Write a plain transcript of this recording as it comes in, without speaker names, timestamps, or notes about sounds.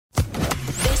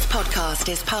podcast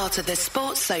is part of the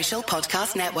Sports Social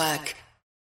Podcast Network.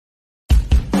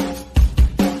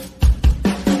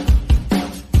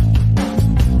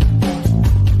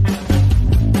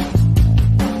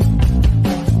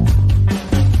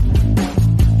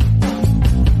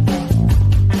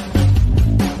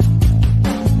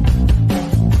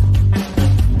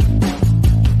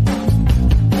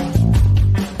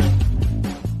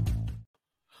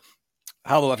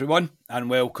 Hello everyone and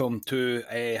welcome to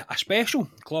a special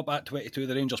Club at 22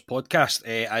 The Rangers podcast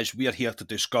as we are here to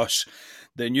discuss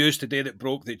the news today that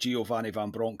broke that Giovanni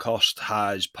van Bronkhorst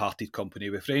has parted company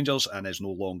with Rangers and is no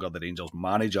longer the Rangers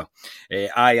manager.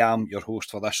 I am your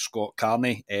host for this, Scott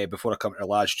Carney. Before I come to the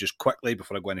lads, just quickly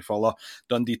before I go any further,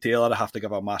 Dundee Taylor, I have to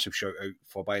give a massive shout out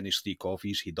for buying his 3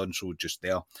 coffees. He done so just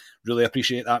there. Really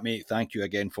appreciate that, mate. Thank you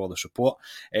again for the support.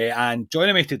 And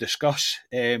joining me to discuss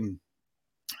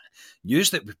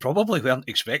news that we probably weren't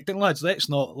expecting, lads. Let's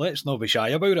not be shy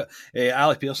about it.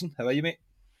 Ali Pearson, how are you, mate?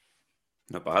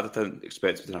 Not bad. I didn't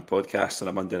expect to be doing a podcast on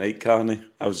a Monday night, Carney.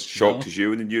 I was shocked as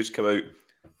you when the news came out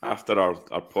after our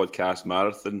podcast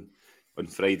marathon on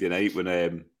Friday night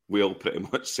when we all pretty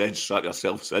much said, strap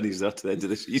yourselves in, he's there to the end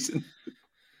of the season.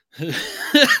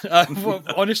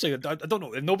 Honestly, I don't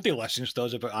know. Nobody listens to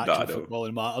us about actual football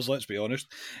and matters, let's be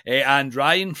honest. And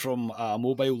Ryan from a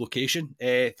mobile location,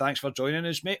 thanks for joining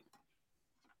us, mate.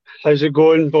 How's it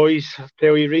going, boys? I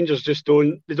tell you, Rangers just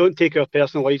don't take our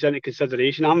personal lives into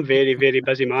consideration. I'm very, very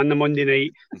busy man on Monday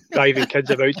night, driving kids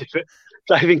about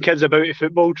to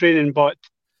football training. But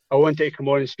I wanted to come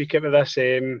on and speak about this.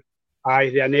 The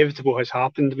inevitable has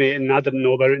happened, mate, and I didn't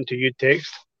know about it until you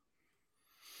text.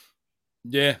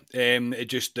 Yeah, it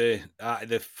just the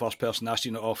first person I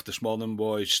seen it off this morning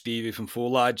was Stevie from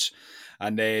Four Lads,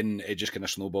 and then it just kind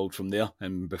of snowballed from there.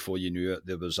 And before you knew it,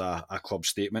 there was a club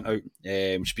statement out.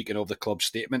 Speaking of the club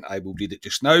statement, I will read it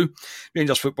just now.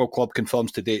 Rangers Football Club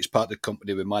confirms today it's part of the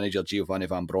company with manager Giovanni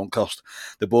van Bronkhorst.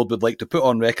 The board would like to put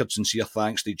on record sincere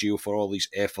thanks to Gio for all his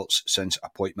efforts since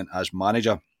appointment as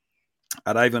manager.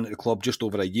 Arriving at the club just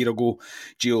over a year ago,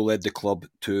 Gio led the club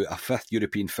to a 5th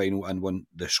European final and won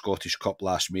the Scottish Cup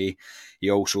last May. He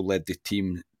also led the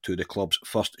team to the club's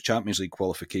first Champions League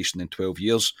qualification in 12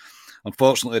 years.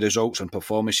 Unfortunately, results and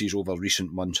performances over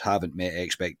recent months haven't met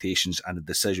expectations, and a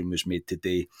decision was made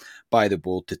today by the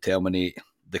board to terminate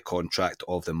the contract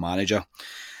of the manager.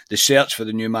 The search for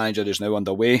the new manager is now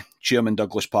underway. Chairman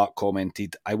Douglas Park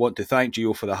commented, "I want to thank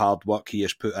Gio for the hard work he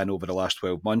has put in over the last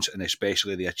 12 months and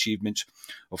especially the achievements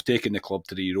of taking the club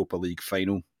to the Europa League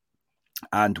final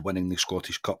and winning the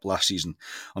Scottish Cup last season.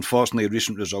 Unfortunately,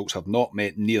 recent results have not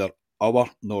met neither our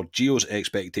nor Gio's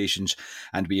expectations,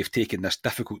 and we have taken this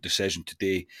difficult decision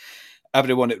today.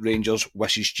 Everyone at Rangers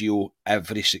wishes Gio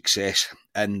every success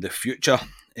in the future."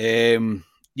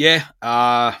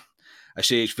 I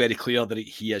say it's very clear that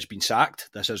he has been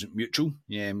sacked. This isn't mutual.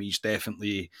 He's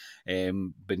definitely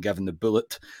been given the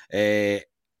bullet.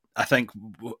 I think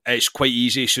it's quite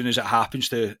easy as soon as it happens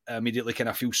to immediately kind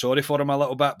of feel sorry for him a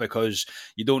little bit, because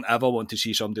you don't ever want to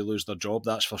see somebody lose their job,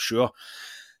 that's for sure.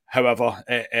 However,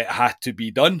 it had to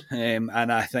be done,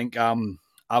 and I think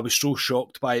I was so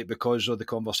shocked by it because of the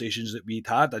conversations that we'd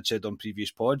had. I'd said on previous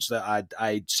pods that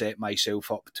I'd set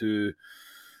myself up to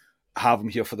have him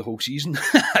here for the whole season.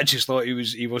 I just thought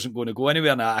he wasn't going to go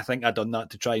anywhere, and I think I'd done that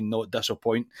to try and not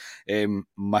disappoint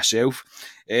myself.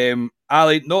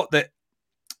 Ali, not that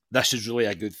this is really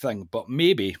a good thing, but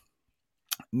maybe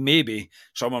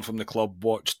someone from the club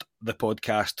watched the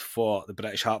podcast for the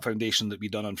British Heart Foundation that we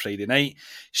done on Friday night,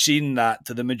 seen that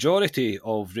to the majority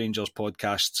of Rangers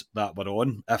podcasts that were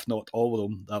on, if not all of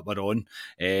them that were on,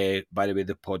 by the way,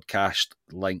 the podcast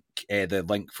link, the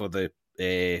link for the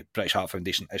British Heart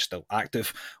Foundation is still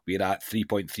active. We're at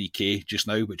 3.3k just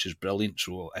now, which is brilliant.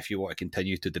 So if you want to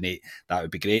continue to donate, that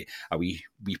would be great. A wee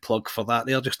plug for that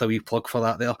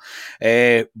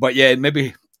there, but yeah,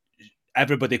 maybe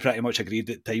everybody pretty much agreed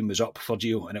that time was up for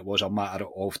Gio, and it was a matter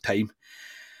of time.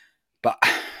 But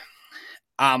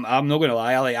I'm not going to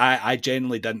lie, Ali, I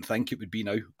genuinely didn't think it would be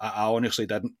now. I honestly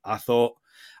didn't. I thought,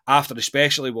 after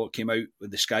especially what came out with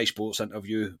the Sky Sports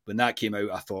interview, when that came out,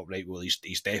 I thought, right, well,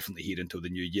 he's definitely here until the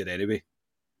new year anyway.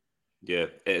 Yeah,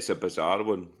 it's a bizarre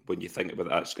one when you think about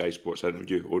that Sky Sports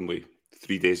interview only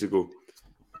 3 days ago.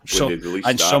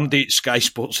 Somebody at Sky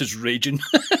Sports is raging.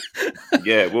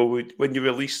 Yeah, well, when you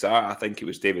released that, I think it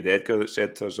was David Edgar that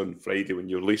said to us on Friday, when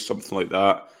you release something like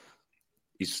that,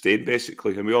 he's stayed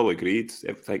basically, and we all agreed.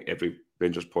 I think every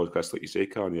Rangers podcast, like you say,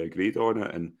 Carney, agreed on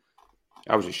it, and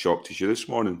I was as shocked as you this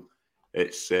morning.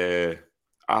 It's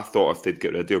I thought if they'd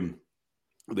get rid of him,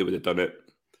 they would have done it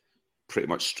pretty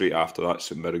much straight after that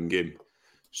St Mirren game.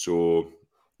 So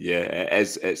Yeah, it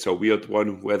is. It's a weird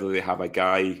one, whether they have a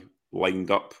guy lined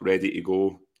up, ready to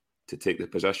go to take the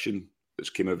position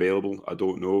that's came available. I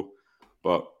don't know.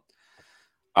 But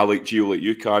I like Gio like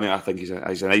you, Carney. I think he's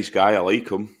a nice guy. I like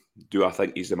him. Do I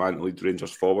think he's the man to lead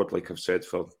Rangers forward, like I've said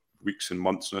for weeks and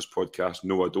months on this podcast?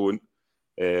 No, I don't.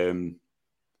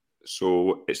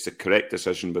 So it's the correct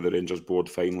decision by the Rangers board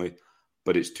finally,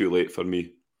 but it's too late for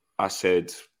me. I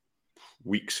said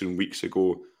weeks and weeks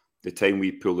ago, the time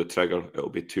we pull the trigger, it'll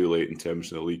be too late in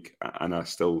terms of the league. And I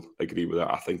still agree with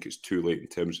that. I think it's too late in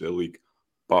terms of the league.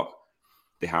 But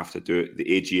they have to do it. The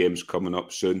AGM's coming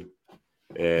up soon.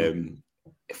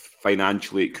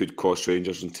 Financially, it could cost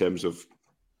Rangers in terms of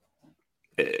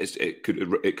it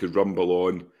could rumble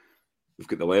on. We've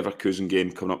got the Leverkusen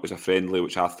game coming up as a friendly,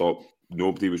 which I thought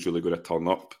nobody was really going to turn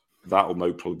up. That'll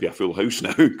now probably be a full house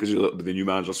now because it'll be the new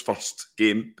manager's first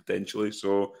game potentially.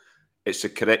 So it's a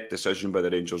correct decision by the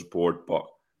Rangers board, but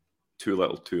too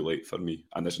little, too late for me.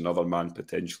 And there's another man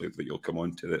potentially that you'll come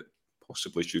on to that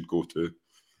possibly should go to.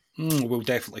 We'll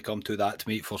definitely come to that,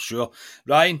 mate, for sure.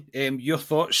 Ryan, your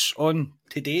thoughts on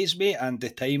today's, mate, and the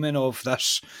timing of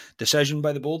this decision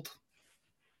by the board?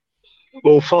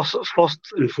 Well, first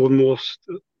and foremost,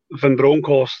 Van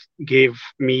Bronkhorst gave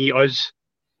us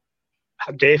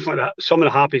definitely some of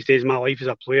the happiest days of my life as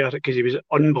a player because he was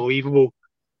unbelievable.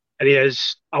 And he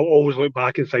is, I'll always look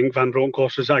back and think Van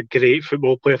Bronkhorst was a great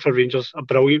football player for Rangers, a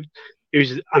brilliant. He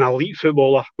was an elite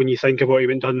footballer when you think about what he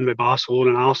went done with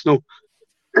Barcelona and Arsenal.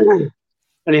 And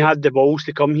he had the balls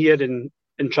to come here and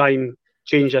try and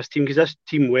change this team because this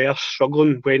team were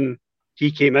struggling when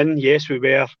he came in. Yes, we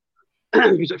were.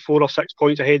 He was at 4 or 6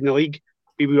 points ahead in the league.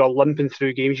 We were limping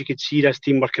through games. You could see this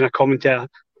team were kind of coming to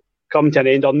an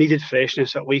end or needed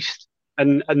freshness at least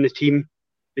in the team.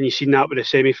 And you've seen that with the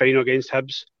semi-final against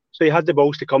Hibs. So he had the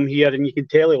balls to come here and you can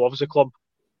tell he loves the club.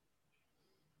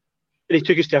 And he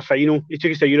took us to a final. He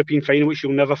took us to a European final, which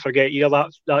you'll never forget either.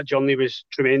 That journey was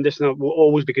tremendous, and I will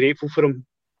always be grateful for him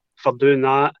for doing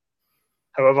that.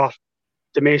 However,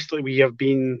 domestically, we have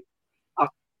been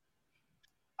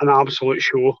an absolute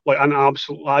show, like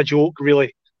a joke,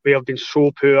 really. We have been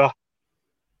so poor,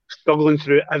 struggling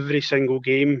through every single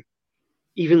game.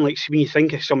 Even like when you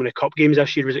think of some of the cup games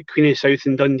this year, was it Queen of the South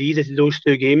and Dundee? Those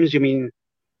 2 games, I mean,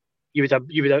 you would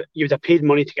have paid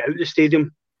money to get out of the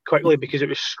stadium quickly because it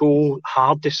was so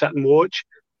hard to sit and watch,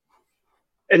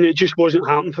 and it just wasn't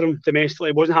happening for him domestically.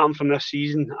 It wasn't happening from this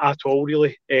season at all,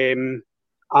 really.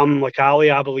 I'm like Ali.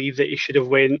 I believe that he should have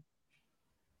went.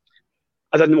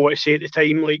 I didn't know what to say at the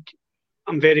time. Like,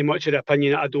 I'm very much of the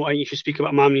opinion that I don't think you should speak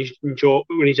about a man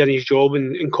when he's in his job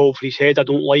and call for his head. I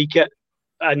don't like it.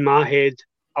 In my head,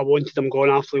 I wanted him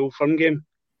gone after the Old Firm game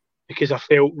because I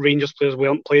felt Rangers players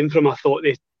weren't playing for him. I thought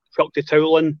they chucked the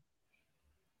towel in,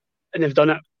 and they've done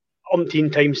it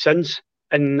umpteen times since.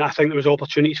 And I think there was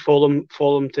opportunities for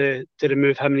them to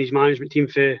remove him and his management team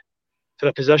for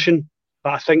a position.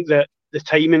 But I think that the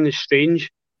timing is strange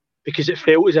because it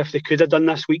felt as if they could have done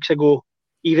this weeks ago,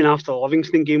 even after the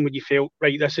Livingston game, when you felt,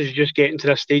 right, this is just getting to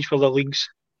this stage where the league's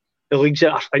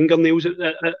at our fingernails at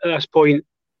this point.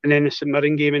 And then the St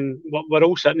Mirren game, and we're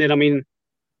all sitting there. I mean,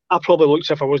 I probably looked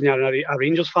as if I wasn't a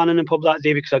Rangers fan in the pub that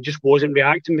day because I just wasn't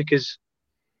reacting because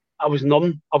I was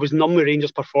numb. I was numb with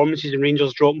Rangers' performances and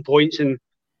Rangers dropping points, and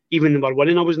even when they were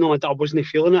winning, I was numb. I wasn't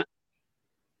feeling it.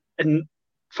 And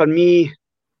for me,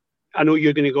 I know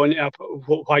you're going to go into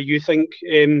why you think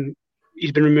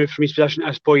he's been removed from his position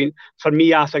at this point. For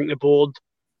me, I think the board,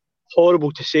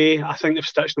 horrible to say, I think they've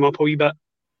stitched him up a wee bit.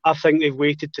 I think they've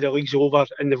waited till the league's over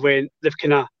and they've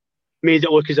kind of made it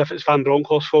look as if it's Van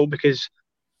Bronckhorst's fault because,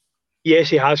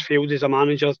 yes, he has failed as a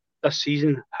manager this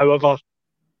season. However,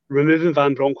 removing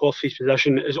Van Bronckhorst from his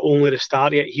position is only the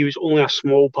start yet. He was only a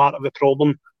small part of the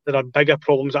problem. There are bigger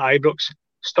problems at Ibrox.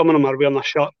 Some of them are wearing a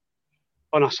shirt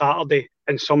on a Saturday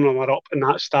and some of them are up in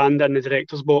that stand in the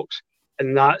director's box.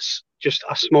 And that's just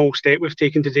a small step we've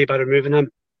taken today by removing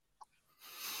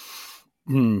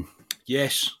him.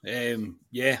 Yes,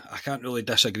 I can't really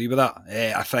disagree with that.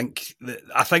 I think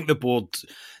the board,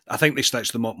 I think they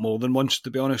stitched them up more than once.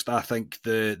 To be honest, I think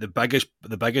the biggest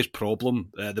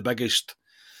problem, the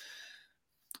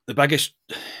biggest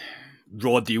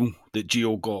raw deal that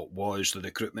Gio got was the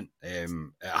recruitment.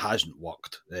 It hasn't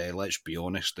worked. Let's be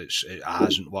honest, it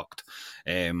hasn't worked.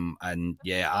 And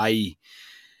yeah,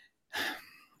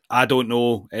 I don't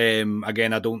know.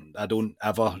 Again, I don't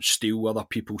ever steal other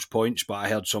people's points, but I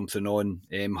heard something on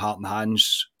Heart and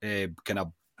Hands kind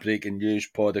of breaking news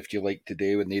pod, if you like,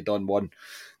 today when they done one.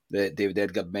 that David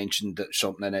Edgar mentioned that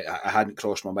something in it, I hadn't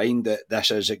crossed my mind, that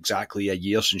this is exactly a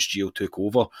year since Gio took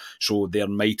over. So there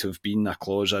might have been a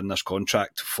clause in this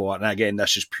contract for, and again,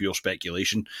 this is pure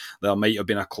speculation, there might have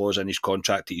been a clause in his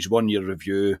contract that his 1 year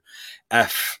review,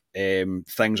 if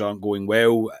things aren't going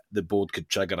well, the board could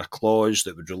trigger a clause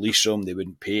that would release him, they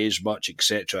wouldn't pay as much,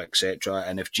 etc., etc.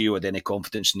 And if Gio had any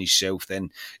confidence in himself,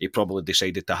 then he probably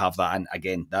decided to have that in.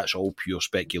 Again, that's all pure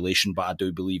speculation, but I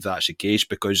do believe that's the case,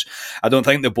 because I don't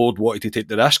think the board wanted to take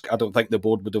the risk. I don't think the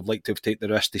board would have liked to have taken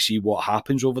the risk to see what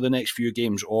happens over the next few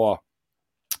games, or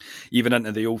even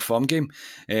into the Old Firm game.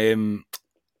 Again,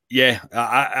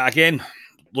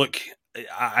 look,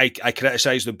 I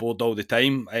criticise the board all the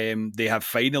time. They have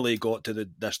finally got to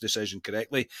this decision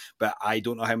correctly, but I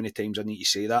don't know how many times I need to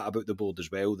say that about the board as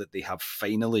well, that they have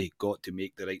finally got to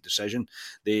make the right decision.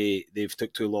 They've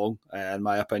took too long, in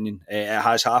my opinion. It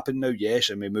has happened now, yes,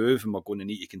 and we move, and we're going to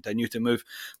need to continue to move,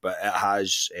 but it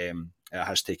has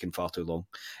taken far too long.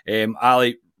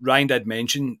 Ali, Ryan did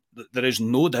mention that there is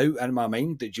no doubt in my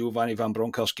mind that Giovanni van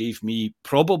Bronckhorst gave me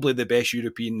probably the best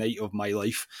European night of my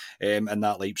life in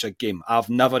that Leipzig game. I've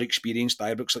never experienced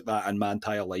Ibrox like that in my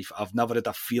entire life. I've never had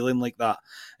a feeling like that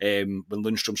when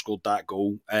Lundstrom scored that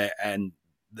goal, and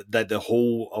the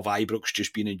whole of Ibrox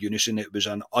just being in unison. It was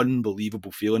an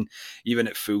unbelievable feeling, even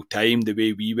at full time, the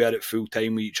way we were at full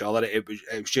time with each other. It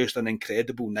was just an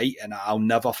incredible night, and I'll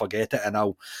never forget it, and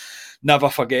I'll never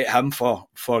forget him for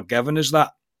giving us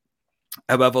that.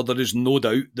 However, there is no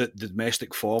doubt that the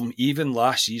domestic form, even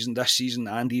last season, this season,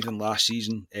 and even last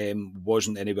season,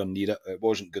 wasn't anywhere near it. It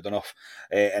wasn't good enough,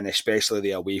 and especially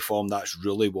the away form. That's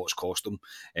really what's cost them.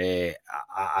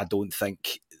 I don't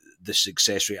think the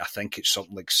success rate, I think it's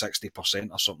something like 60%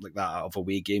 or something like that out of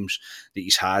away games that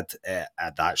he's had.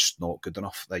 That's not good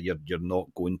enough. You're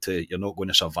not going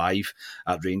to survive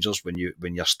at Rangers when your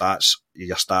stats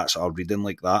are reading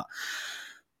like that.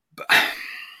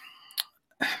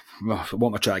 But what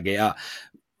am I trying to get at?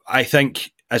 I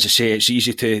think, as I say, it's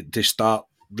easy to start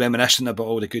reminiscing about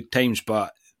all the good times,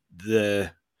 but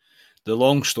the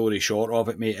long story short of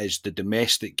it, mate, is the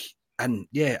domestic. And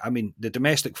yeah, I mean, the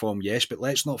domestic form, yes, but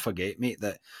let's not forget, mate,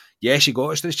 that yes, he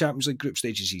got us to the Champions League group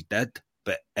stages, he did,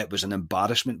 but it was an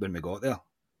embarrassment when we got there.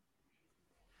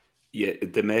 Yeah,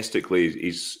 domestically,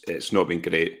 it's not been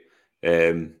great.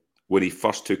 When he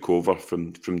first took over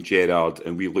from Gerrard,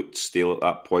 and we looked stale at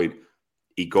that point,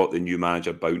 he got the new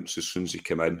manager bounce as soon as he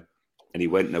came in, and he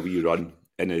went in a wee run,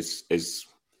 and his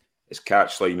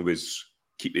catch line was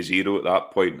keep his hero at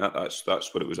that point. That's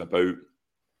what it was about.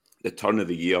 The turn of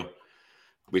the year,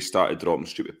 we started dropping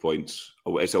stupid points.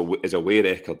 His away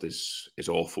record is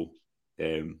awful.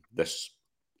 This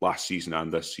last season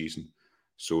and this season.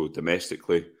 So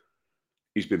domestically,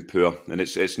 he's been poor, and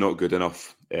it's not good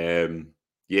enough. The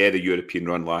European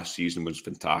run last season was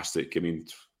fantastic. I mean,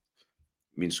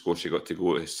 me and Scotia got to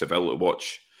go to Seville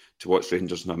to watch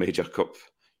Rangers in a major cup,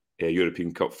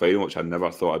 European Cup final, which I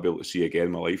never thought I'd be able to see again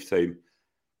in my lifetime.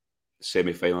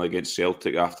 Semi-final against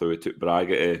Celtic after we took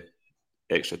Braga to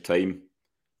extra time.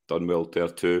 Done well there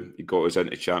too. He got us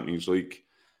into Champions League,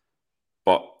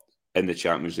 but in the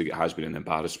Champions League, it has been an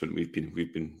embarrassment. We've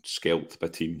been scalped by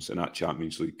teams in that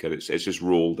Champions League, and it's just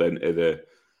rolled into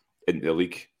the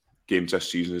league games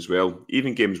this season as well.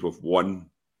 Even games we've won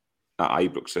at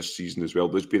Ibrox this season as well.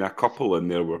 There's been a couple in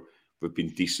there where we've been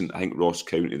decent. I think Ross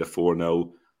County, the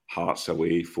 4-0, Hearts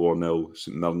away 4-0,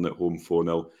 St Mirren at home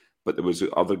 4-0. But there was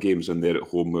other games in there at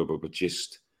home where we were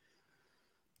just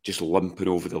limping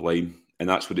over the line. And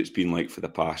that's what it's been like for the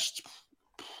past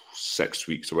 6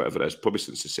 weeks or whatever it is, probably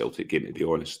since the Celtic game, to be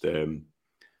honest.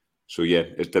 So yeah,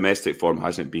 his domestic form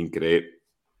hasn't been great.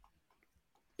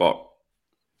 But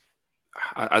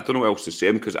I don't know what else to say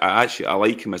him, because I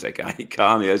like him as a guy.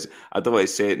 Carney is. I don't want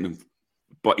to say it,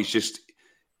 but he's just,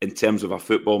 in terms of a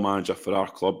football manager for our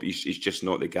club, he's just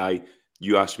not the guy.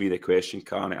 You asked me the question,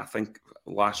 Carney. I think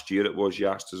last year it was, you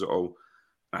asked us it all.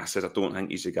 And I said, I don't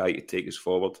think he's the guy to take us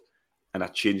forward. And I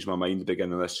changed my mind at the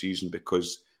beginning of this season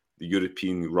because the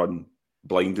European run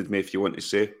blinded me, if you want to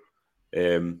say.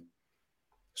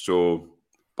 So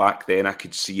back then I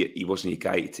could see it. He wasn't a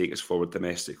guy to take us forward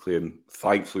domestically. And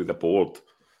thankfully the board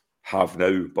have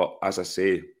now. But as I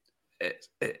say,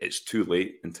 it's too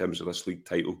late in terms of this league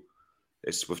title.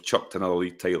 We've chucked another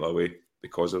league title away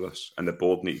because of this. And the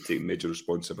board need to take major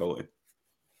responsibility.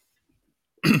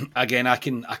 Again, I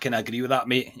can agree with that,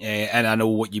 mate, and I know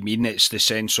what you mean. It's the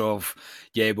sense of,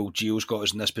 Gio's got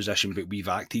us in this position, but we've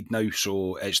acted now,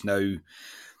 so it's now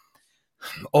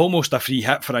almost a free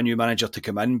hit for a new manager to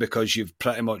come in, because you've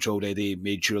pretty much already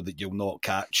made sure that you'll not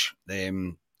catch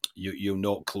you'll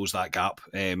not close that gap.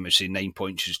 I say 9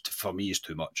 points for me is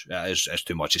too much. It's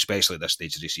too much, especially at this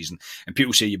stage of the season. And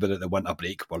people say you're at the winter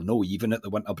break. Well, no, even at the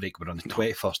winter break, we're on the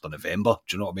 21st of November.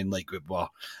 Do you know what I mean? Like we're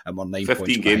 9 15 points.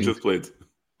 15 games we've played.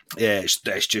 Yeah,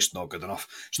 it's just not good enough.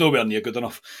 It's nowhere near good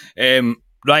enough.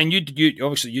 Ryan, you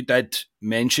obviously you did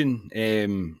mention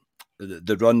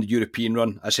the run, the European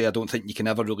run. I say I don't think you can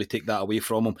ever really take that away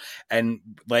from him. And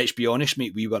let's be honest,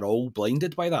 mate, we were all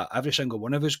blinded by that. Every single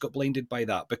one of us got blinded by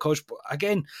that. Because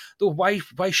again, though, why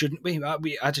shouldn't we?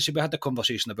 I just say we had the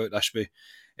conversation about this with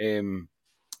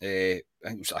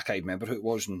I can't remember who it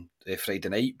was on Friday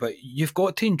night, but you've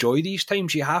got to enjoy these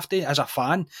times. You have to, as a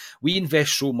fan. We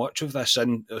invest so much of this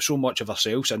and so much of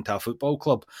ourselves into a football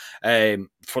club, and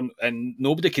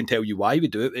nobody can tell you why we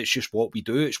do it. It's just what we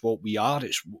do. It's what we are.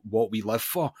 It's what we live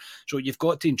for. So you've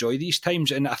got to enjoy these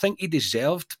times, and I think he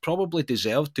probably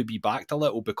deserved to be backed a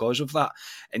little because of that.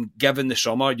 And given the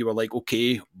summer, you were like,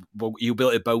 okay, well, you'll be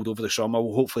able to build over the summer.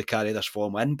 We'll hopefully carry this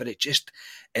form in, but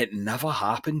it never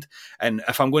happened. And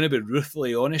if I'm going to be ruthlessly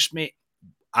honest, mate,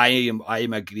 I am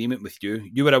in agreement with you.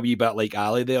 You were a wee bit like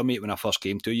Ali there, mate, when I first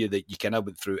came to you, that you kind of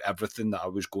went through everything that I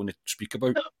was going to speak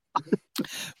about.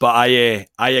 But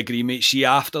I agree, mate. See,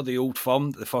 after the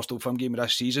first Old Firm game of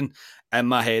this season, in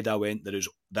my head I went,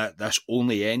 this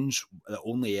only ends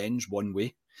one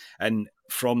way. And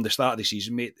from the start of the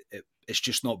season, mate, it's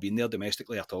just not been there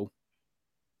domestically at all.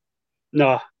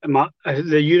 No,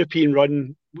 the European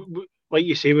run, like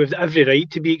you say, we've every right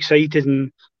to be excited,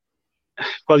 and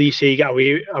whether you say you get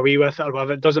away with it or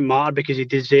whatever, it doesn't matter, because he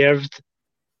deserved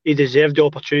the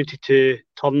opportunity to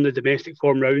turn the domestic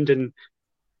form round and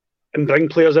bring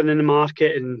players in the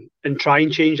market and try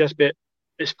and change this. But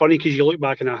it's funny because you look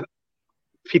back and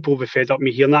people will be fed up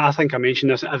me hearing that. I think I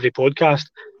mentioned this at every podcast.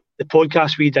 The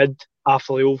podcast we did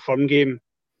after the Old Firm game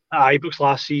at Ibrox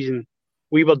last season,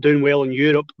 we were doing well in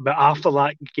Europe, but after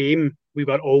that game, we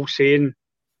were all saying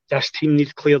this team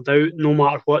needs cleared out. No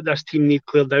matter what, this team needs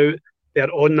cleared out. They're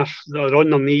on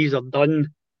their knees. They're done.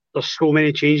 There's so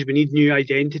many changes. We need new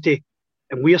identity,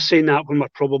 and we're saying that when we're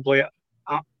probably,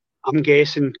 I'm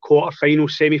guessing,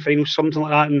 quarter-finals, semi-finals, something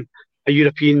like that, in a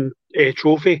European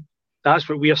trophy. That's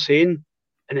what we're saying,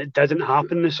 and it didn't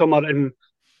happen this summer. And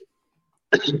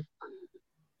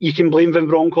you can blame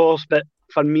Bronkhorst, but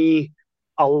for me,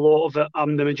 a lot of it,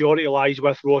 the majority lies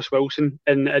with Ross Wilson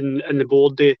and the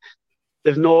board. They've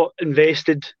not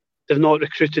invested. They've not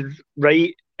recruited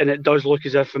right. And it does look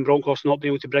as if Bronkhorst not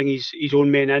being able to bring his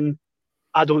own men in.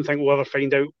 I don't think we'll ever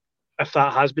find out if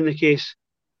that has been the case.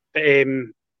 But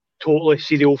totally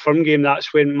see the Old Firm game.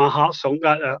 That's when my heart sunk,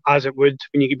 as it would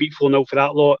when you get beat 4-0 for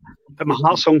that lot. But my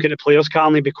heart sunk at the players,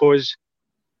 Carney, because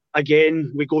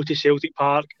again, we go to Celtic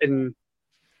Park and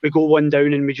we go 1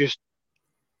 down and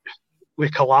we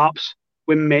collapse.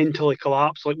 We mentally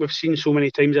collapse. Like we've seen so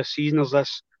many times this season.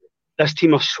 There's this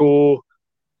team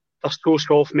they're so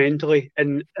soft mentally,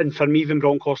 and for me, even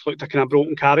Bronkhorst looked a kind of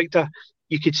broken character.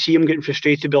 You could see him getting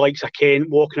frustrated with the likes of Kent,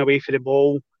 walking away for the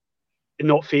ball and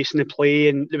not facing the play,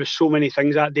 and there was so many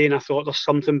things that day, and I thought there's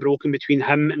something broken between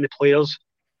him and the players.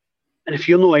 And if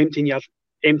you're not emptying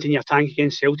your tank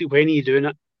against Celtic, when are you doing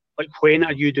it? Like, when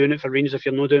are you doing it for Rangers if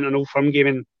you're not doing an Old Firm game?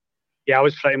 And yeah, I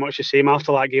was pretty much the same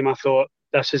after that game. I thought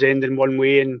this is ending one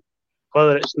way, and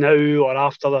whether it's now or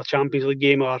after the Champions League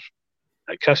game or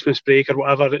at Christmas break or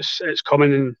whatever, it's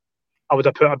coming, and I would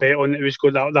have put a bet on it was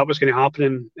good that was going to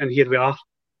happen, and here we are.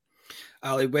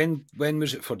 Ali, when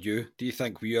was it for you? Do you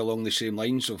think were you along the same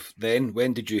lines of then?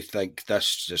 When did you think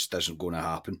this just isn't going to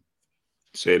happen?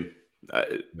 Same.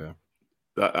 Yeah.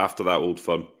 After that Old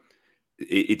Firm,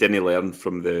 he didn't learn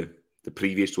from the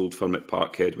previous Old Firm at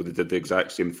Parkhead where they did the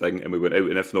exact same thing, and we went out,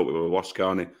 and if not, we were worse,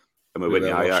 Carney. And we went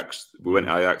to Ajax. We went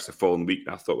to Ajax the following week,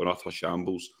 and I thought we're in utter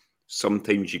shambles.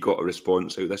 Sometimes you got a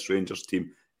response out of this Rangers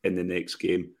team in the next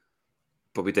game,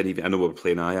 but we didn't even. I know we were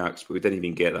playing Ajax, but we didn't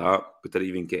even get that.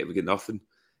 We get nothing.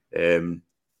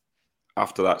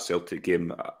 After that Celtic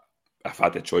game, if I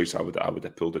had a choice, I would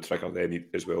have pulled the trigger then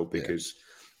as well, because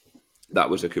that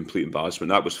was a complete embarrassment.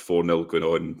 That was 4-0 going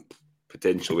on,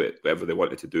 potentially whatever they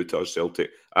wanted to do to us,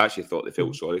 Celtic. I actually thought they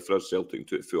felt sorry for us, Celtic, and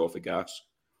took the foot off the gas.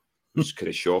 It's kind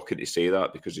of shocking to say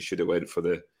that, because they should have went for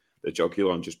the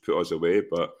jugular and just put us away,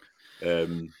 but.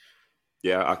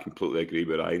 I completely agree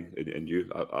with Ryan and you.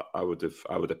 I would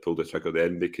have pulled the trigger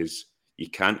then, because you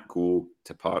can't go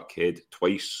to Parkhead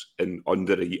twice in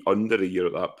under a year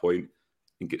at that point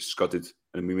and get scudded.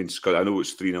 And we mean scud. I know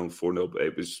it's 3-0, 4-0, but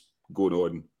it was going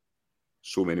on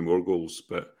so many more goals.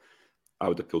 But I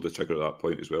would have pulled the trigger at that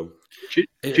point as well. Do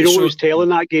you know what was telling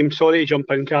that game? Sorry to jump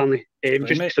in, Carney. I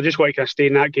just want to stay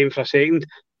in that game for a second.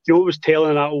 you know what was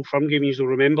telling that Old Firm game? You'll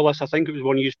remember this. I think it was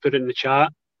one you put in the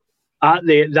chat. At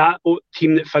that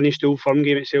team that finished the Old Firm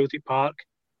game at Celtic Park,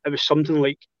 it was something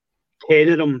like 10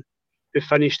 of them who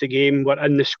finished the game were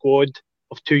in the squad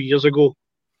of 2 years ago.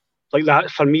 Like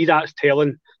that, for me, that's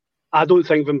telling. I don't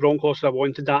think Van Bronckhorst would have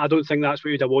wanted that. I don't think that's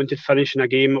what he'd have wanted, finishing a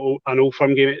game, an Old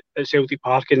Firm game at Celtic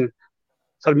Park. And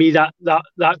for me, that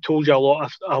told you a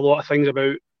lot of things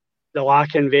about the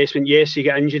lack of investment. Yes, you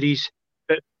get injuries,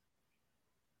 but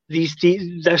this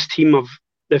team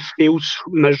they've failed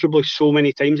miserably so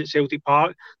many times at Celtic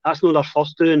Park. That's not their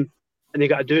first doing, and they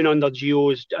got a doing under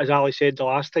Gio, as Ali said the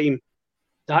last time.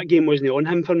 That game wasn't on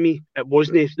him for me. It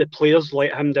wasn't. The players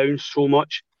let him down so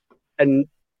much, and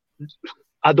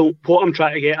what I'm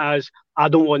trying to get is, I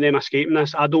don't want them escaping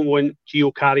this. I don't want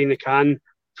Gio carrying the can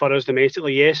for us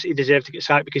domestically. Yes, he deserves to get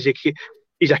sacked because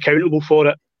he's accountable for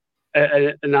it,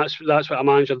 and that's what a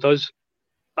manager does.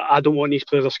 But I don't want these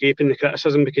players escaping the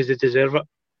criticism because they deserve it.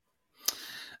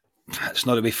 It's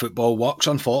not the way football works,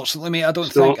 unfortunately, mate. I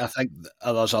think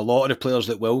there's a lot of the players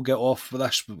that will get off for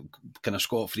this kind of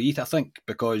scot-free, I think,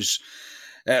 because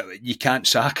you can't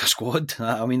sack a squad.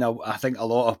 I mean, I think a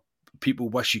lot of people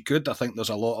wish you could. I think there's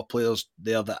a lot of players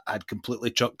there that had completely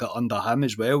chucked it under him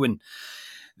as well. And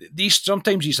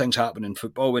sometimes these things happen in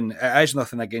football, and it is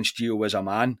nothing against Gio as a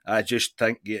man. I just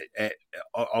think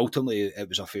ultimately it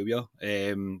was a failure.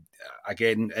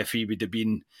 Again, if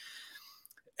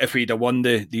we'd have won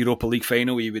the Europa League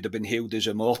final, he would have been hailed as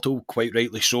immortal, quite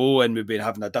rightly so, and we'd been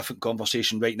having a different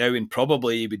conversation right now, and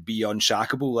probably he would be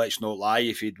unsackable, let's not lie.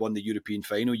 If he'd won the European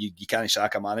final, you can't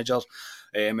sack a manager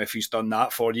if he's done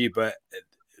that for you, but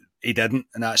he didn't,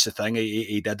 and that's the thing,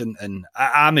 he didn't. And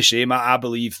I'm the same. I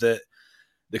believe that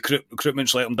the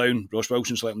recruitment's let him down, Ross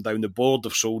Wilson's let him down, the board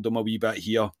have sold him a wee bit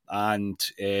here, and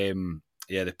the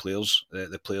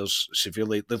players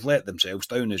severely, they've let themselves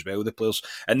down as well, the players,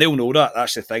 and they'll know that.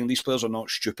 That's the thing, these players are not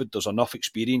stupid. There's enough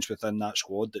experience within that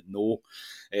squad that know,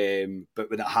 but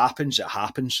when it happens,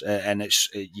 and it's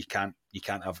you can't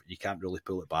really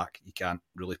pull it back. You can't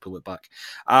really pull it back.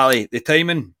 Ali, the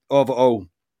timing of it all,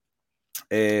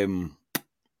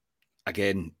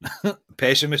 again,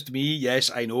 pessimist to me,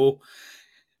 yes, I know.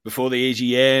 Before the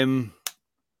AGM,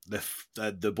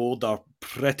 the board are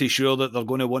pretty sure that they're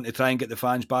going to want to try and get the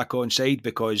fans back on side,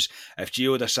 because if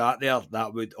Gio had sat there,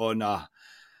 that would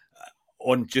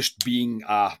on just being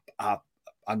a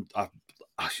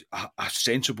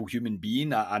sensible human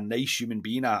being, a nice human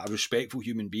being, a respectful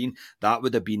human being, that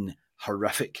would have been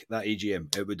horrific, that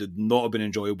AGM. It would not have been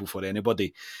enjoyable for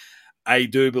anybody. I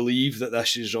do believe that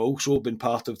this has also been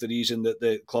part of the reason that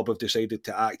the club have decided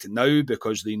to act now,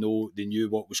 because they knew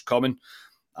what was coming.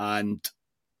 And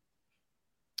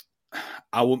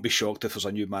I won't be shocked if there's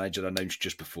a new manager announced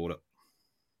just before it.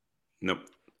 No,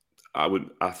 I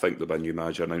wouldn't. I think there'll be a new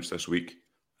manager announced this week.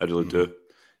 I really do.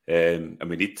 And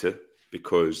we need to,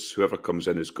 because whoever comes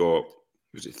in has got,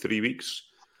 3 weeks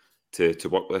to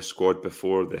work with this squad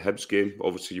before the Hibs game.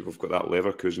 Obviously, we've got that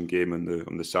Leverkusen game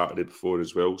on the Saturday before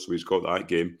as well, so he's got that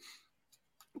game.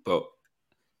 But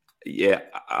yeah,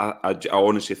 I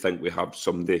honestly think we have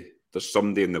somebody. There's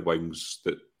somebody in the wings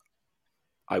that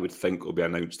I would think will be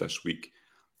announced this week.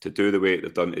 To do the way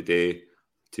they've done today,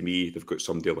 to me, they've got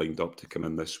somebody lined up to come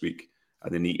in this week,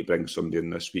 and they need to bring somebody in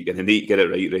this week, and they need to get it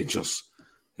right, Rangers.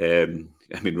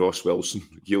 Ross Wilson,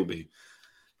 he'll be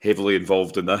heavily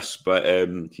involved in this, but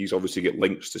he's obviously got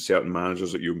links to certain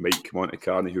managers that you might come on to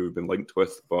Carney who have been linked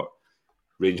with, but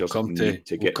Rangers need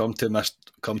to get... Come to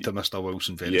Mr.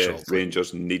 Wilson very shortly.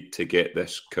 Rangers need to get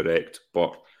this correct,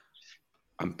 but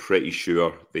I'm pretty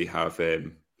sure they have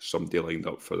somebody lined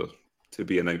up to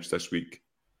be announced this week.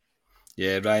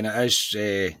 Yeah, Ryan, it is.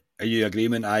 Are you in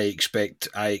agreement? I expect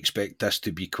this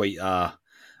to be quite a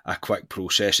quick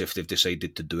process if they've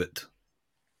decided to do it.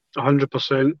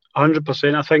 100%.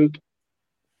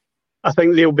 I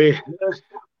think they'll be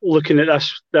looking at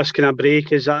this kind of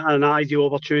break as an ideal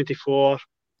opportunity for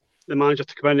the manager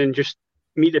to come in and just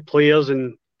meet the players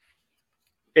and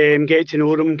get to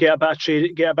know them, get a bit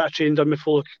of training done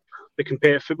before the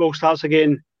competitive football starts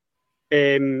again.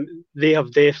 They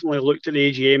have definitely looked at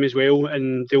the AGM as well,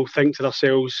 and they'll think to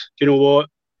themselves, do you know what,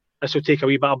 this will take a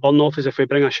wee bit of burn off as if we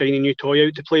bring a shiny new toy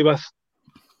out to play with.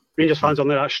 Rangers fans are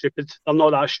not that stupid. They're not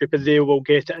that stupid. They will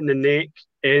get it in the neck,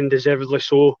 and deservedly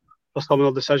so, for some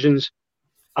of their decisions.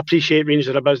 I appreciate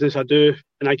Rangers are a business, I do,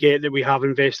 and I get that we have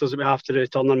investors that we have to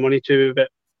return their money to, but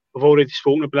we've already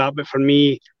spoken about that. But for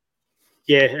me,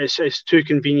 yeah, it's too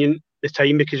convenient, the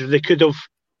time, because they could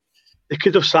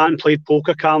have sat and played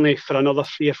poker, Carney, for another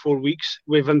 3 or 4 weeks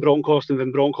with Van Bronckhorst and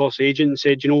Van Bronckhorst's agent and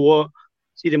said, you know what,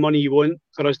 see the money you want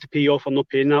for us to pay you off or not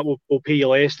paying that, we'll pay you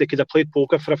less. They could have played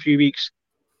poker for a few weeks.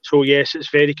 So yes,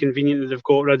 it's very convenient that they've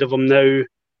got rid of him now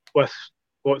with,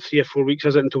 3 or 4 weeks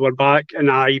is it until we're back, and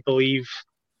I believe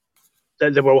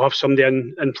that they will have somebody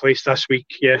in place this week.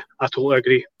 Yeah, I totally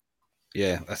agree.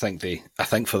 Yeah, I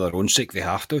think for their own sake they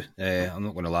have to. I'm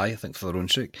not going to lie. I think for their own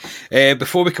sake.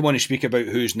 Before we come on and speak about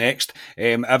who's next,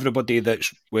 everybody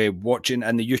that's watching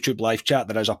in the YouTube live chat,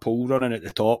 there is a poll running at the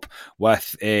top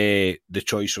with the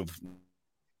choice of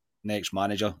next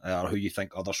manager or who you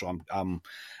think others. So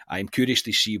I'm curious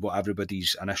to see what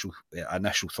everybody's initial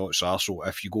thoughts are. So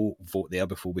if you go vote there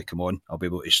before we come on, I'll be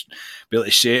able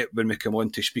to say it when we come on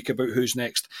to speak about who's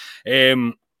next.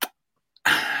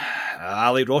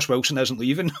 Ali, Ross Wilson isn't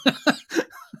leaving.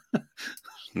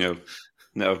 No.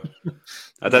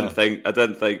 I didn't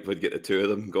think we'd get the two of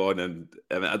them gone, and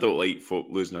I mean, I don't like folk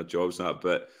losing their jobs and that,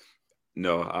 but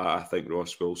no, I think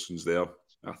Ross Wilson's there.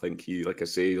 I think he, like I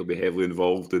say, he'll be heavily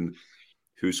involved in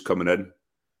who's coming in.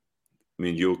 I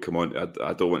mean, you'll come on.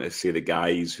 I don't want to say the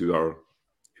guys who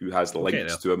has the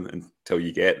links to him until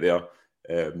you get there.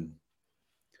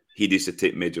 He needs to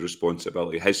take major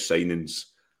responsibility. His signings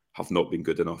have not been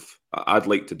good enough. I'd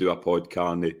like to do a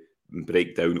podcast and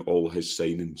break down all his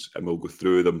signings, and we'll go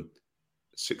through them,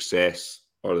 success,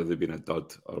 or have they been a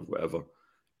dud, or whatever.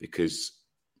 Because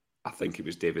I think it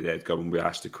was David Edgar, when we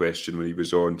asked the question when he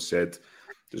was on, said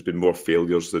there's been more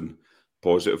failures than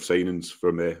positive signings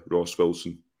from Ross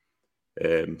Wilson.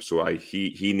 So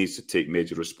he needs to take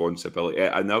major responsibility.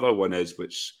 Another one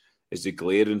which is the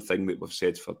glaring thing that we've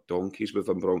said for donkeys with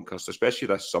Bronkhorst, especially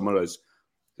this summer, is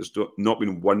there's not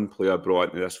been one player brought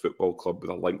into this football club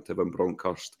with a link to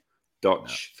Bronkhorst.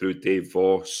 Dutch, through Dave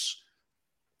Voss.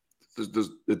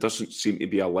 There doesn't seem to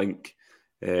be a link.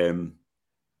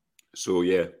 So,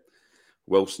 yeah,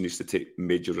 Wilson needs to take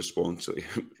major responsibility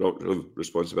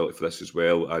for this as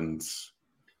well. And,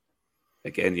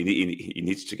 again, he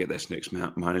needs to get this next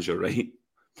manager right.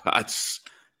 But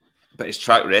his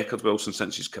track record, Wilson,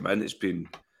 since he's come in, it's been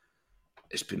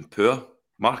poor.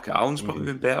 Mark Allen's probably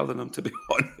been better than him, to be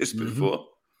honest, before.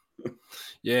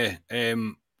 Yeah,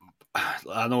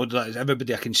 I know that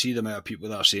everybody, I can see the amount of people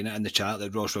that are saying it in the chat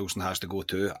that Ross Wilson has to go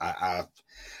too.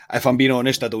 If I'm being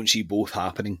honest, I don't see both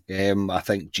happening. I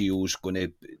think Gio's going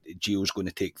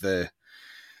to take the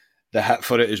hit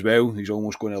for it as well. He's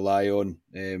almost going to lie on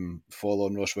fall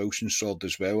on Ross Wilson's sword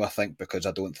as well, I think, because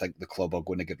I don't think the club are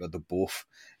going to get rid of both.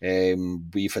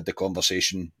 We've had the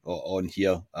conversation on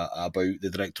here about the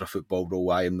director of football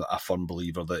role. I am a firm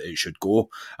believer that it should go.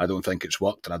 I don't think it's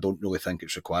worked, and I don't really think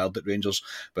it's required at Rangers,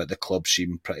 but the club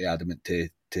seem pretty adamant to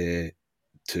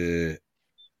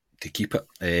keep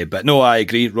it. But no, I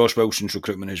agree. Ross Wilson's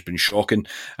recruitment has been shocking.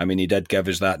 I mean, he did give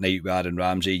us that night with Aaron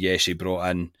Ramsey. Yes, he brought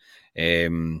in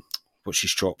what's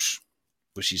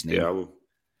his name?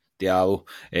 Diallo.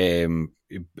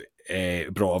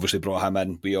 Brought him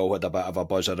in. We all had a bit of a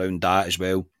buzz around that as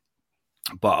well.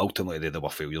 But ultimately, they were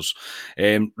failures.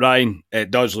 Ryan,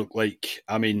 it does look like,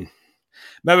 I mean,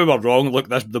 maybe we're wrong. Look,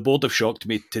 the board have shocked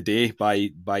me today by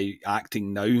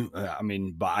acting now.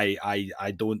 But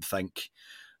I don't think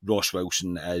Ross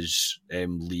Wilson is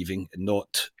leaving.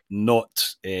 Not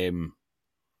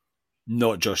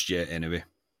just yet, anyway.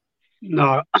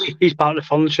 No, he's part of the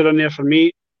furniture in there for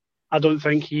me. I don't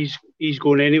think he's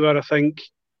going anywhere. I think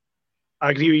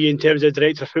I agree with you in terms of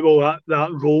director of football.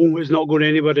 That role is not going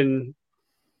anywhere, and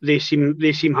they seem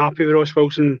happy with Ross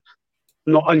Wilson.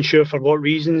 Not unsure for what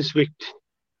reasons. We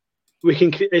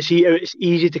can. It's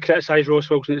easy to criticise Ross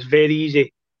Wilson. It's very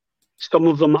easy. Some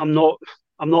of them I'm not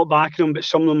backing him, but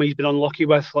some of them he's been unlucky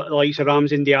with, like the likes of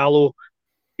Ramsey and Diallo.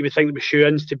 You would think they were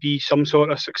shoe-ins to be some sort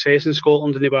of success in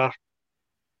Scotland, and they were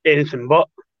anything but.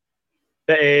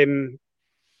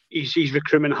 His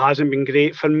recruitment hasn't been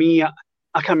great for me. I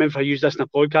can't remember if I used this in a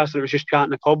podcast or it was just chatting in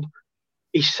the pub.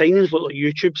 His signings look like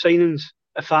YouTube signings,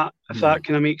 if that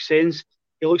kind of makes sense.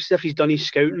 He looks as if he's done his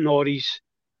scouting or his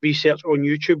research on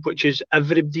YouTube, which is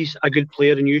everybody's a good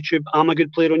player on YouTube. I'm a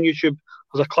good player on YouTube.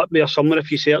 There's a clip there somewhere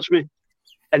if you search me.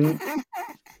 And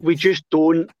we just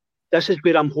don't. This is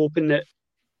where I'm hoping that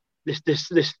this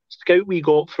scout we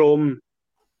got from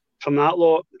that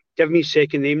lot, give me his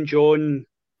second name, John.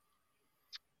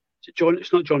 Is it John?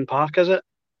 It's not John Park, is it?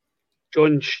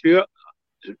 John Stewart.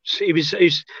 He was a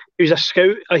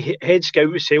scout, a head scout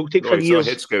with Celtic for years. He's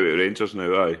a head scout at Rangers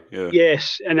now, aye. Yeah.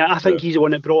 Yes, and I think he's the one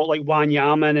that brought like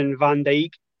Wanyama and Van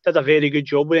Dijk. Did a very good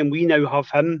job with him. We now have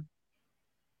him.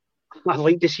 I'd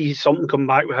like to see something come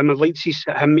back with him. I'd like to see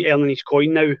him earning his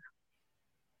coin now.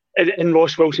 And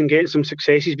Ross Wilson getting some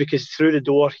successes, because through the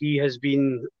door he has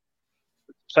been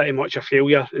pretty much a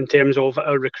failure in terms of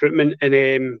our recruitment.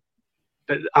 And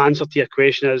But the answer to your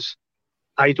question is,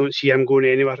 I don't see him going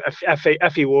anywhere.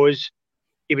 If he was,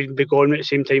 he would be gone at the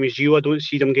same time as you. I don't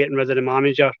see them getting rid of the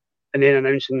manager and then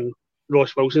announcing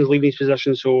Ross Wilson's leaving his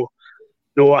position. So,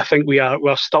 no, I think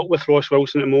we're stuck with Ross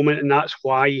Wilson at the moment, and that's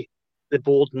why the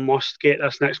board must get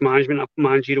this next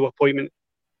managerial appointment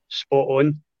spot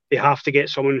on. They have to get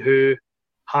someone who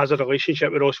has a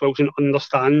relationship with Ross Wilson,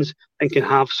 understands, and can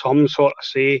have some sort of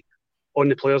say on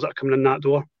the players that are coming in that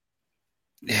door.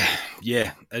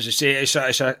 Yeah. As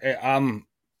I say,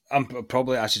 I'm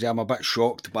probably, as I say, I'm a bit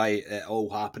shocked by it all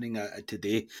happening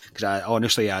today, because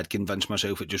I'd convinced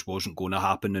myself it just wasn't going to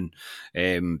happen,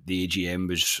 and the AGM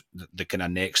was the kind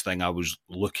of next thing I was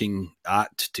looking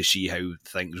at to see how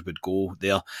things would go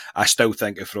there. I still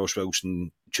think if Ross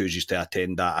Wilson chooses to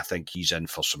attend that, I think he's in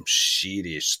for some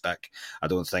serious stick. I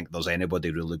don't think there's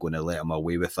anybody really going to let him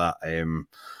away with that.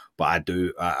 But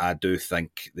I do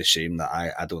think the same, that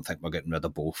I don't think we're getting rid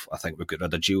of both. I think we've got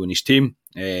rid of Gio and his team,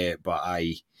 but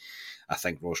I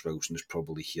think Ross Wilson is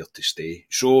probably here to stay.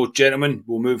 So, gentlemen,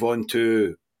 we'll move on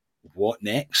to what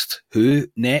next? Who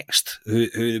next? Who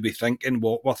are we thinking?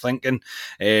 What we're thinking?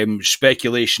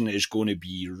 Speculation is going to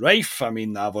be rife. I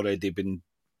mean, I've already been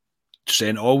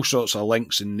sent all sorts of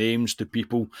links and names to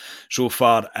people so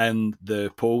far in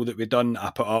the poll that we've done. I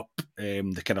put up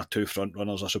the kind of two front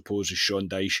runners, I suppose, is Sean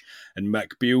Dyche and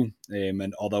Mick Beale,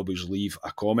 and others leave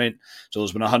a comment. So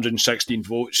there's been 116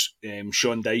 votes.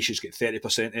 Sean Dyche has got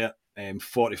 30% of it,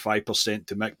 45%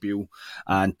 to Mick Beale,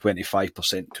 and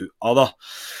 25% to other.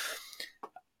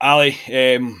 Ali,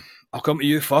 I'll come to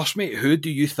you first, mate. Who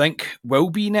do you think will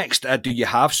be next? Do you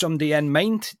have somebody in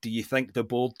mind? Do you think the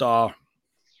board are...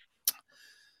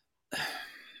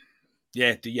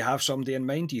 Yeah, do you have somebody in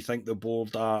mind? Do you think the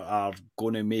board are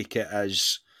going to make it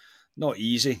as, not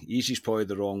easy, easy is probably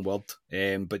the wrong word,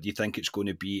 but do you think it's going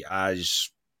to be as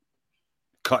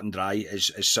cut and dry,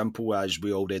 as simple as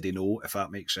we already know, if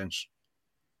that makes sense?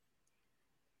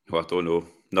 Well, I don't know.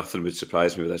 Nothing would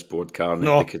surprise me with this board, Karen.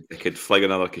 No. They could fling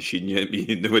another Caixinha at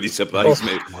me. Nobody surprised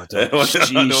me. I know.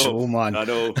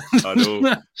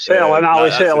 Settle in,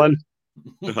 Ali, settle in.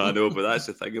 I know, but that's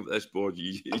the thing about this board.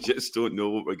 You just don't know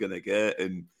what we're going to get.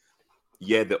 And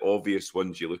yeah, the obvious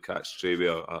ones you look at straight away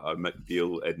are Mick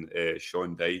Beale and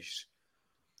Sean Dyche.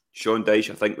 Sean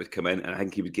Dyche, I think, would come in and I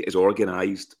think he would get us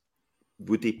organised.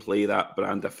 Would he play that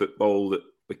brand of football that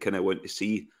we kind of want to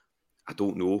see? I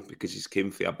don't know, because he's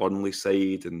came from a Burnley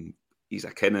side and he's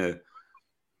a kind of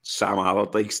Sam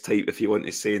Allardyce type, if you want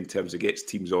to say, in terms of gets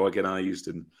teams organised.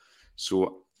 And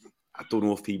so I don't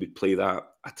know if he would play that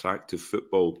attractive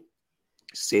football.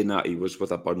 Saying that, he was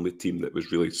with a Burnley team that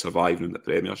was really surviving in the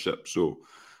Premiership, so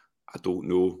I don't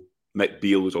know. Mick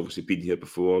Beale has obviously been here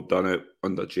before, done it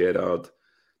under Gerrard.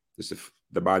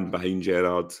 The man behind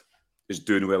Gerrard is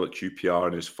doing well at QPR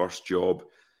in his first job.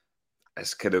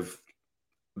 It's kind of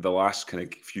the last kind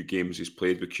of few games he's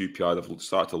played with QPR, they've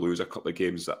started to lose a couple of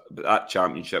games. But that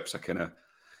championship's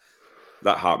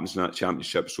that happens in that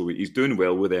championship. So he's doing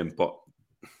well with them, but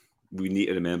we need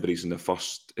to remember he's in his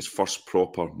first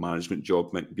proper management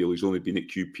job. Mick Beale, he's only been at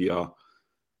QPR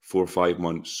 4 or 5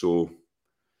 months. So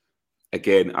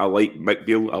again, I like Mick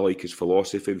Beale. I like his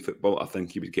philosophy in football. I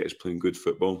think he would get us playing good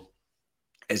football.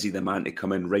 Is he the man to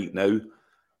come in right now?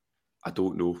 I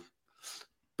don't know.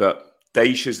 But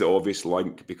Dyche is the obvious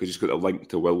link because he's got a link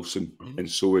to Wilson, and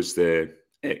so is the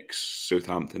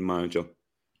ex-Southampton manager.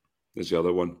 There's the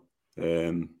other one.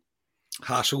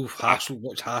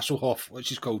 Hasselhoff, what's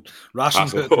his called?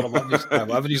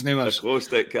 Whatever his name is. Close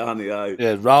to it, Carney, aye.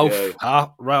 Yeah, Ralph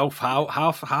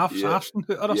Hasenhüttl or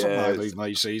something. I don't even know how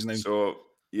you say his name. So,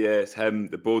 yeah, it's him,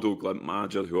 the Bodo Glimt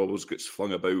manager who always gets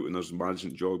flung about when there's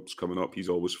management jobs coming up. He's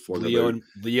always flung about.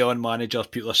 Leon managers,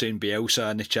 people are saying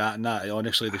Bielsa in the chat and that.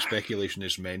 Honestly, the speculation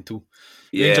is mental.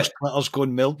 Yeah. Rangers Twitter's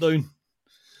going meltdown.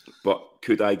 But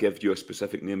could I give you a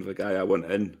specific name of a guy I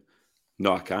want in?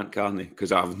 No, I can't, Carney,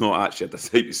 because I've not actually had the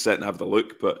time to sit and have the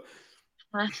look. But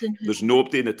there's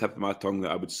nobody in the tip of my tongue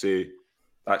that I would say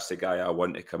that's the guy I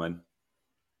want to come in.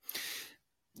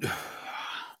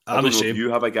 I don't know if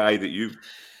you have a guy that you...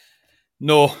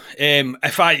 No. Right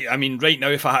now,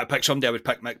 if I had to pick somebody, I would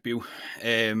pick Mick Beale.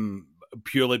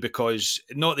 Purely because,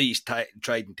 not that he's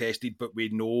tried and tested, but we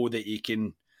know that he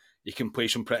can play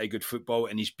some pretty good football,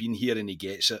 and he's been here and he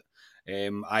gets it.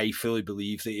 I fully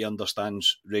believe that he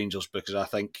understands Rangers, because I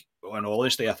think, in all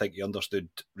honesty, I think he understood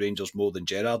Rangers more than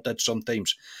Gerrard did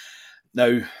sometimes.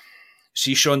 Now,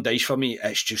 see Sean Dyche for me,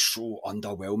 it's just so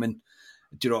underwhelming.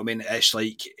 Do you know what I mean? It's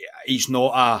like he's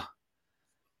not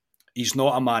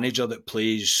a manager that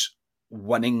plays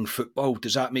winning football.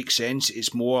 Does that make sense?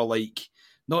 It's more like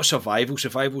not survival.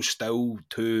 Survival's still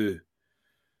too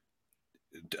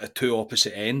a two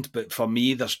opposite end. But for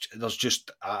me, there's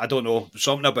just, I don't know,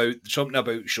 something about Sean.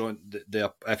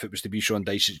 If it was to be Sean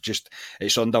Dyche,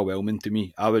 it's underwhelming to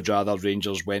me. I would rather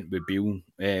Rangers went with Beale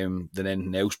than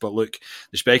anything else. But look,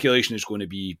 the speculation is going to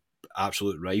be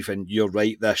absolute rife, and you're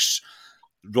right.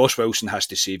 Ross Wilson has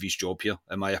to save his job here,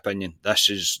 in my opinion. This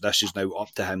is now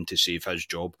up to him to save his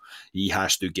job. He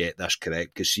has to get this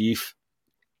correct, because see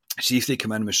if they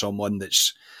come in with someone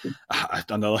that's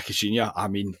another Caixinha. I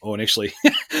mean, honestly,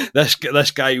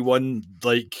 this guy won,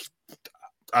 like,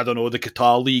 I don't know, the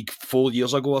Qatar League 4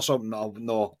 years ago or something.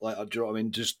 No, like, do you know what I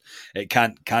mean? Just, it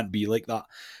can't be like that.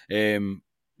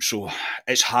 So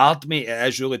it's hard, mate. It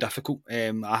is really difficult.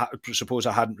 I suppose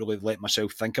I hadn't really let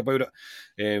myself think about it,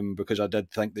 because I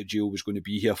did think that Gio was going to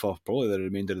be here for probably the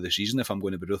remainder of the season, if I'm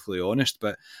going to be brutally honest.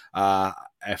 But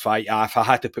if I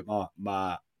had to put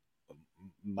my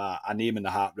a name in the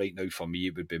hat right now, for me,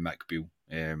 it would be Mick Beale.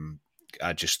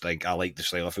 I just think I like the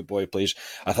style of football he plays.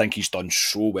 I think he's done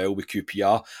so well with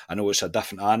QPR. I know it's a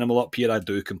different animal up here. I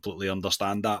do completely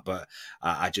understand that, but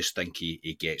I just think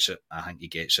he gets it. I think he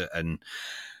gets it. And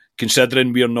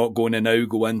considering we're not going to now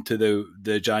go into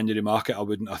the January market, I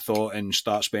wouldn't have thought, and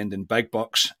start spending big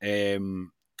bucks.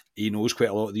 He knows quite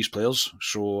a lot of these players,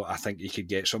 so I think he could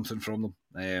get something from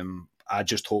them. I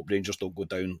just hope Rangers don't go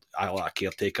down a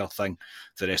caretaker thing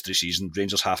for the rest of the season.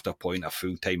 Rangers have to appoint a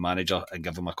full-time manager and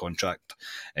give him a contract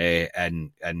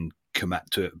and commit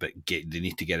to it, but they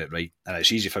need to get it right. And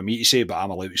it's easy for me to say, but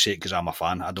I'm allowed to say it because I'm a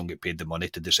fan. I don't get paid the money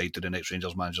to decide who the next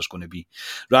Rangers manager is going to be.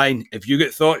 Ryan, if you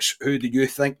get thoughts, who do you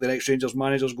think the next Rangers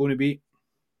manager is going to be?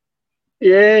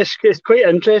 Yeah, it's quite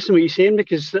interesting what you're saying,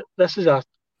 because this is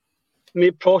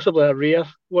possibly a rare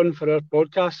one for our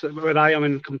podcast, where I am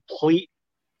in complete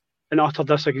and utter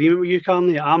disagreement with you,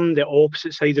 Carney. I'm the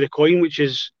opposite side of the coin, which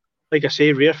is, like I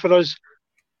say, rare for us.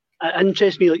 It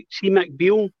interests me, like, see Mick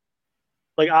Beale,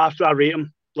 like, I rate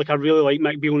him. Like, I really like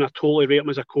Mick Beale, and I totally rate him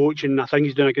as a coach, and I think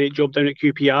he's doing a great job down at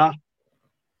QPR.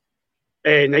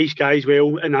 Nice guy as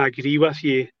well, and I agree with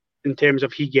you in terms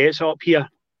of he gets up here.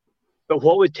 But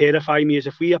what would terrify me is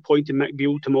if we appointed Mick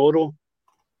Beale tomorrow,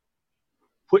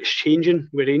 what's changing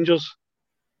with Rangers?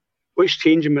 What's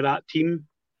changing with that team?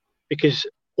 Because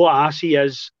what I see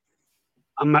is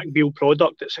a Mick Beale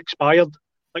product that's expired.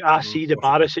 Like, I see the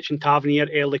Barisic and Tavernier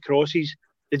early crosses,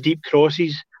 the deep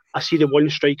crosses. I see the one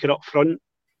striker up front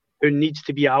who needs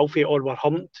to be Alfie or we're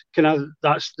humped.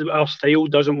 That's our style,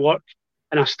 doesn't work.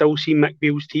 And I still see Mick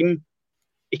Beale's team.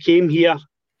 He came here,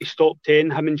 he stopped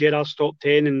 10, him and Gerrard stopped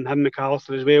 10, and him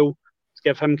McAllister as well. To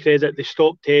give him credit, they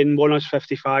stopped 10, won us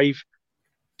 55,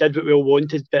 did what we all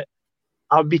wanted. But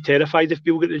I'd be terrified if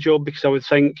Beale got the job, because I would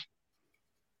think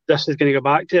this is going to go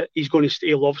back to it. He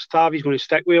loves Tav, he's going to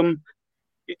stick with him.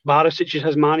 Barisic is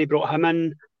his man, he brought him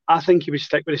in. I think he would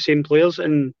stick with the same players,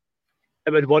 and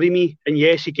it would worry me. And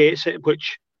yes, he gets it,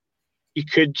 which you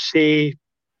could say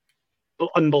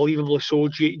unbelievably so.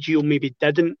 Gio maybe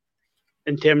didn't,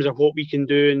 in terms of what we can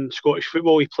do in Scottish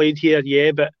football. He played here,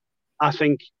 yeah, but I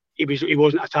think he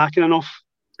wasn't attacking enough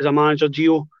as a manager,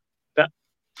 Gio. But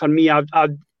for me, I'd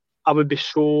be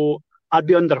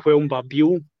underwhelmed by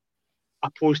Beale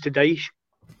opposed to Dyche.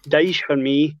 Dyche, for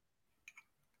me,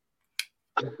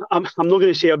 I'm not going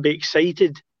to say I'd be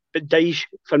excited, but Dyche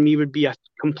for me would be a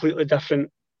completely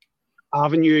different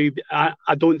avenue. I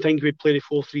don't think he would play the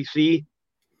 4-3-3,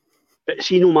 but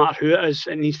see, no matter who it is,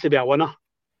 it needs to be a winner.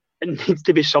 It needs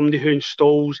to be somebody who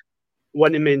installs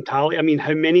winning mentality. I mean,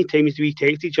 how many times do we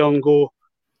text each other and go,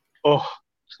 oh,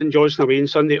 St Johnstone away on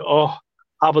Sunday, oh,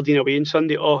 Aberdeen away on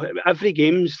Sunday, oh, every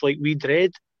game's like we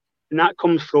dread. And that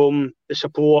comes from the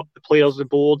support, the players, the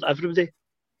board, everybody.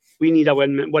 We need a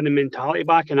winning mentality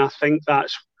back, and I think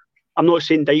I'm not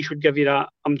saying Dyche would give you that.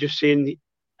 I'm just saying,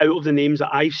 out of the names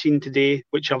that I've seen today,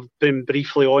 which I've been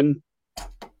briefly on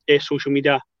social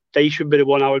media, Dyche would be the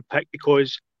one I would pick,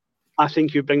 because I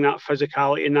think you bring that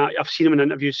physicality, and that I've seen him in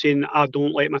interviews saying, I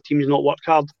don't let my teams not work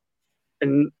hard.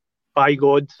 And by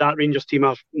God, that Rangers team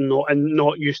are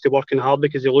not used to working hard,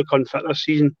 because they look unfit this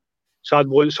season. So I'd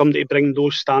want somebody to bring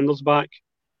those standards back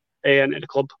into the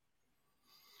club.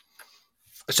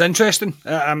 It's interesting.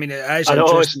 I mean, it is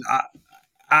interesting.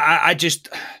 I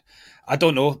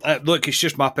don't know. Look, it's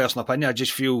just my personal opinion. I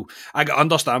just feel I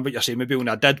understand what you're saying, maybe, when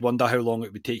I did wonder how long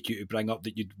it would take you to bring up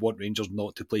that you'd want Rangers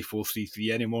not to play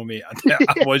 4-3-3 anymore, mate.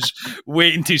 I was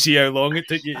waiting to see how long it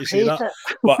took you to say that.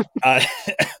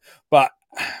 But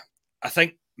I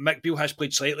think Mick Beale has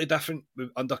played slightly different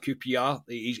under QPR.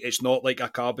 It's not like a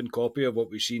carbon copy of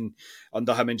what we've seen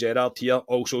under him and Gerrard here.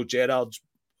 Also, Gerrard's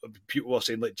people are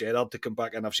saying like Gerrard to come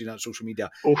back, and I've seen that on social media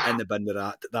in the bin with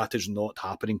that. That is not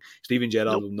happening. Steven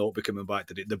Gerrard will not be coming back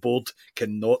today. The board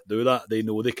cannot do that. They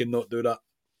know they cannot do that.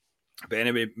 But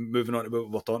anyway, moving on to what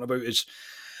we're talking about is,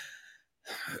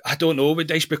 I don't know with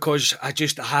Dyche, because I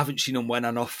haven't seen him win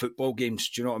enough football games.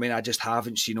 Do you know what I mean? I just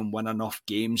haven't seen him win enough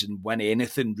games and win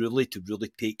anything really to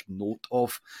really take note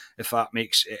of, if that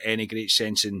makes any great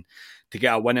sense. And to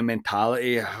get a winning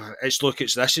mentality, this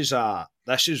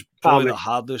is probably the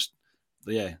hardest.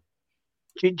 Yeah.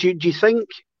 Do you think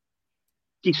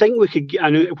we could?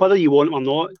 I know whether you want him or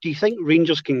not. Do you think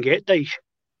Rangers can get Dyche?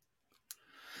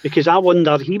 Because I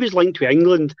wonder, he was linked to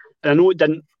England, and I know it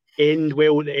didn't end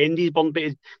well at the end of his Burnley, but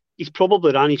he's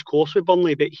probably ran his course with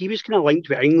Burnley, but he was kind of linked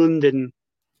with England, and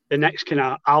the next kind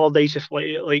of Allardyce, if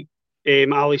like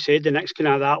Ali said, the next kind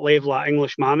of that level of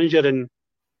English manager, and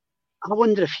I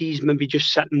wonder if he's maybe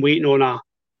just sitting waiting on a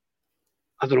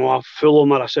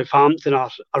Fulham or a Southampton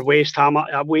or West Ham,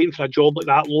 waiting for a job like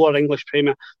that, lower English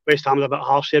Premier. West Ham's a bit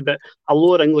harsh there, but a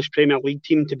lower English Premier League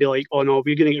team to be like, oh no,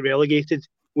 we're going to get relegated.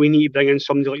 We need to bring in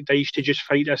somebody like Dyche to just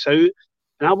fight this out.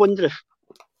 And I wonder if,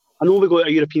 I know we got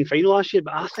a European final last year,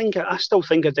 but I still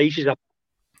think Dyche is a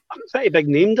pretty big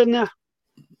name down there.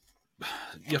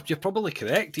 You're probably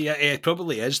correct. Yeah, it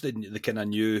probably is the kind of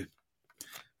new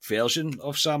version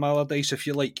of Sam Allardyce, if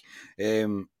you like.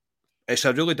 It's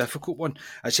a really difficult one.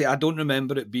 I don't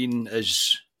remember it being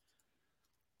as,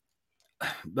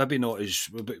 maybe not as,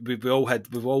 we've all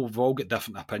got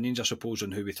different opinions, I suppose,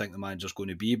 on who we think the manager's going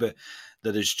to be, but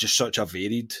there is just such a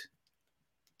varied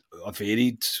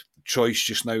choice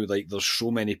just now. Like, there's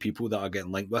so many people that are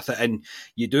getting linked with it, and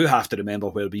you do have to remember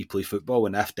where we play football,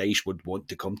 and if Dyche would want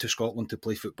to come to Scotland to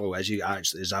play football, is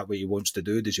that what he wants to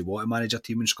do? Does he want to manage a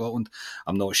team in Scotland?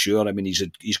 I'm not sure. I mean, he's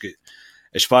got,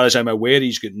 as far as I'm aware,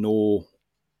 he's got no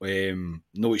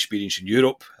experience in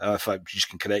Europe. If you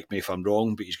can correct me if I'm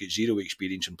wrong, but he's got zero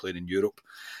experience in playing in Europe.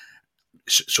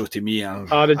 So to me, I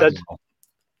don't know.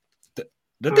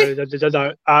 Did they?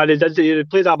 They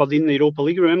played Aberdeen in the Europa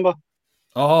League, remember?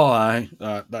 Oh, aye.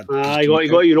 He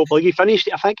got Europa League. I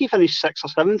think he finished 6th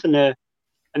or 7th in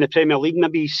the Premier League,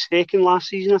 maybe 2nd last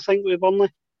season, I think, with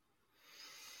Burnley.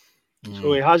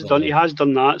 So he has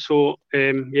done that. So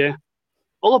yeah,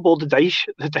 all aboard the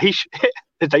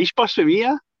Dyche bus for me.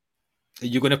 Yeah. Are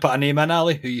you going to put a name in,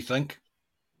 Ali? Who you think?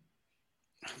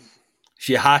 If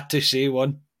you had to say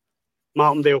one,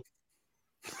 Martindale.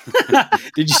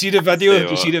 Did you see the video?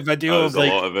 Did you see the video of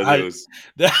like a lot of videos?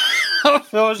 That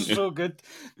was so good.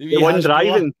 The one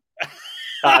driving.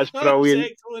 That's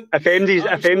brilliant. If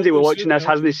MD were watching this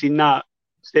hasn't seen that,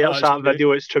 search that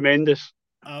video. It's tremendous.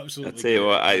 Absolutely. I tell you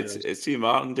what, I see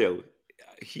Martindale.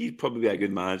 He'd probably be a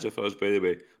good manager for us, by the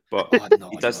way. But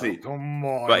he doesn't. Come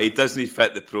on. But he doesn't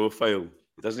fit the profile.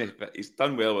 He doesn't. He's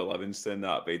done well with Livingston,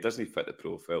 but he doesn't fit the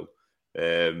profile.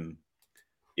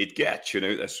 He'd get a tune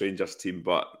out this Rangers team,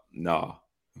 but no,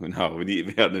 we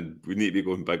need to be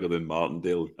going bigger than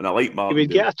Martindale. And I like Martindale. He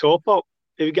would get a top up.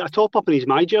 He would get a top up in his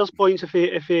Majors points if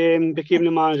he became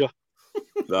the manager.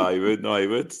 No, he would.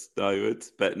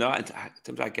 But no, in terms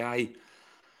of a guy,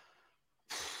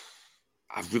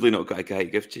 I've really not got a guy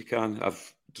to give to you, Can.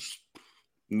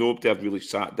 Nobody I've really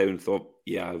sat down and thought,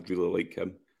 yeah, I really like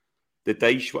him. I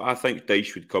think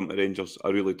Dyche would come to Rangers. I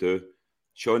really do.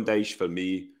 Sean Dyche, for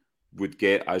me, would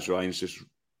get, as Ryan's just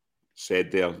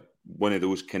said there, one of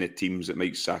those kind of teams that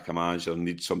might sack a manager and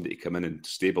need somebody to come in and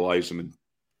stabilise them and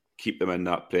keep them in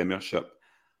that Premiership.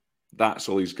 That's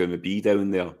all he's going to be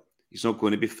down there. He's not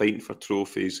going to be fighting for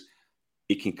trophies.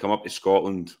 He can come up to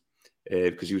Scotland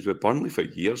because he was with Burnley for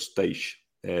years, Dyche.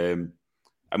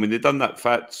 I mean, they've done that,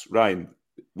 Fats, Ryan,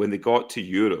 when they got to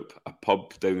Europe, a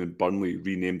pub down in Burnley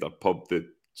renamed their pub the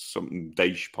something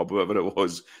Dyche pub, whatever it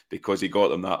was, because he got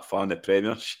them that far in the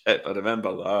Premiership. I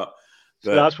remember that.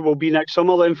 So that's what we'll be next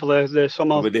summer then for the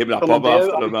summer. We're naming a pub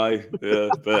after him, aye. Yeah,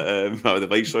 but the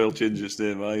Viceroy changed its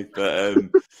name, aye.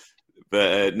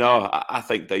 But no, I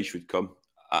think Dyche would come.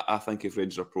 I think if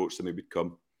Rangers approached him, he would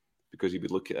come because he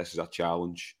would look at this as a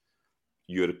challenge.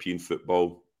 European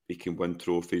football, he can win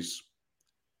trophies,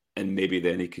 and maybe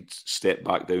then he could step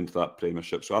back down to that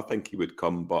Premiership. So I think he would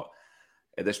come, but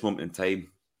at this moment in time,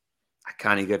 I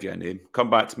can't give you a name. Come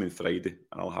back to me on Friday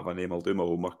and I'll have a name. I'll do my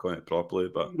homework on it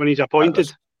properly. But when he's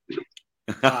appointed.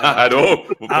 I know.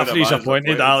 After he's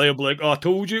appointed, Ali will be like, oh, I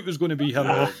told you it was going to be him.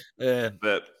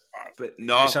 But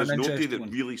no, there's nobody that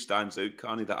really stands out,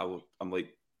 Carney, that I'm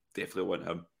like, definitely want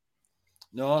him.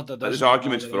 No, there's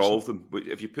arguments for all of them.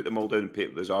 If you put them all down on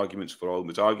paper, there's arguments for all of them.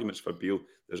 There's arguments for Beale,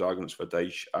 there's arguments for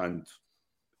Dyche, and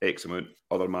X amount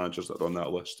other managers that are on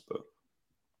that list. But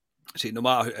see, no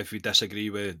matter if we disagree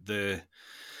with the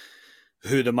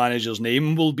who the manager's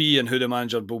name will be and who the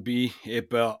manager will be,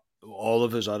 but all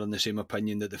of us are in the same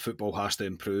opinion that the football has to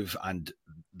improve and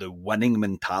the winning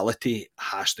mentality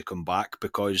has to come back,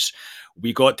 because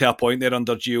we got to a point there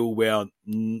under Gio where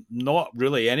not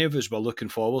really any of us were looking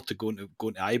forward to going to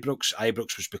Ibrox.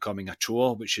 Ibrox was becoming a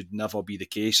chore, which should never be the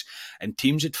case, and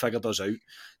teams had figured us out.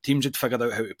 Teams had figured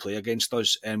out how to play against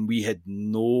us, and we had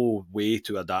no way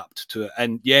to adapt to it.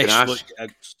 And yes,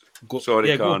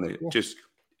 Carney, just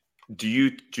do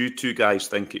you two guys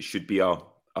think it should be a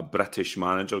British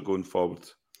manager going forward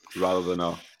rather than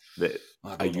a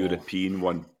European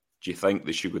one? Do you think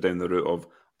they should go down the route of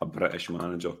a British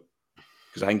manager?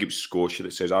 Because I think it was Scotia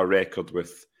that says our record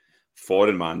with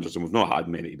foreign managers, and we've not had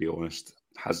many to be honest,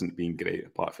 hasn't been great,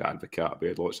 apart from Advocate. We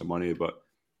had lots of money, but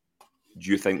do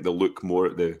you think they'll look more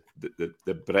at the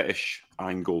British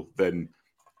angle than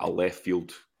a left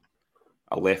field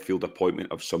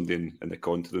appointment of somebody in the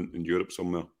continent in Europe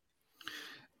somewhere?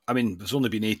 I mean, there's only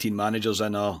been 18 managers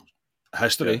in our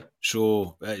history,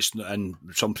 so it's, and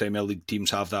some Premier League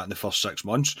teams have that in the first 6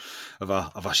 months of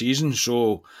a season.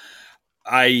 So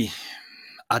I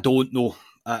don't know.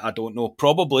 I don't know.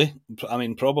 Probably.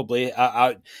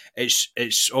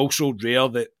 It's also rare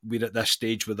that we're at this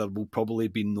stage where there will probably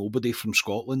be nobody from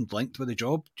Scotland linked with the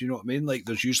job. Do you know what I mean? Like,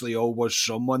 there's usually always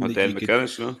someone that you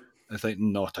could... No? I think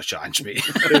not a chance, mate.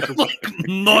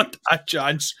 Not a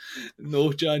chance.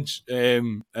 No chance.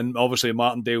 And obviously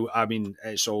Martindale, I mean,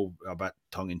 it's all a bit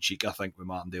tongue-in-cheek, I think, with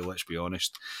Martindale, let's be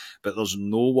honest. But there's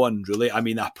no one really. I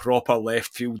mean, a proper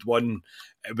left field one,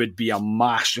 it would be a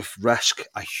massive risk,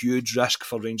 a huge risk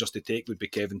for Rangers to take, would be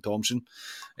Kevin Thompson.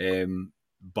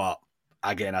 But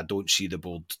again, I don't see the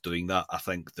board doing that. I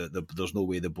think that there's no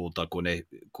way the board are going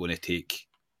to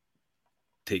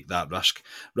take that risk.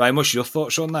 Ryan, what's your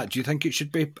thoughts on that? Do you think it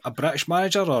should be a British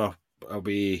manager, or are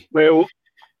we... Well,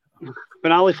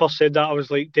 when Ali first said that, I was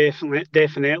like,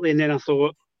 definitely, and then I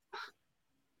thought,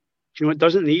 it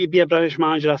doesn't need to be a British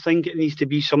manager. I think it needs to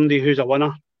be somebody who's a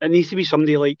winner. It needs to be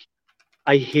somebody like,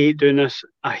 I hate doing this,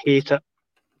 I hate it.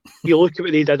 You look at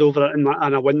what they did over in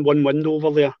a one window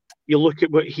over there. You look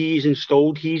at what he's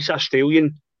installed. He's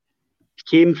Australian.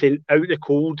 He came from out the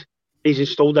cold. He's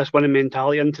installed this winning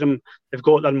mentality into them. They've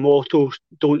got their motto,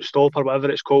 "Don't stop," or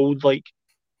whatever it's called. Like,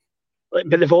 but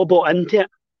they've all bought into it.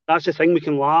 That's the thing. We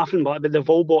can laugh but they've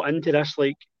all bought into this,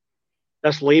 like,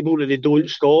 this label that they don't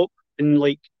stop. And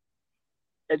like,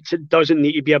 it doesn't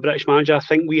need to be a British manager. I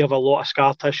think we have a lot of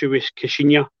scar tissue with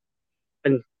Caixinha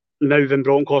and Melvin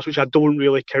Bronkhorst, which I don't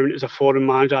really count as a foreign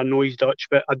manager. I know he's Dutch,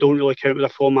 but I don't really count as a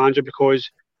foreign manager because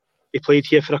he played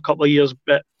here for a couple of years.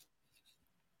 But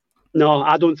no,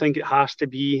 I don't think it has to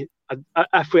be.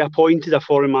 If we appointed a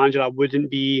foreign manager, I wouldn't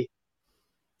be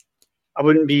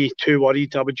too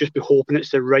worried. I would just be hoping it's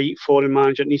the right foreign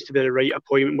manager. It needs to be the right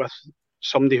appointment with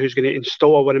somebody who's going to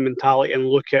install a winning mentality and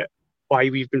look at why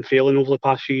we've been failing over the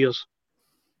past few years.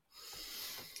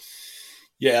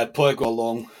 Yeah, I'd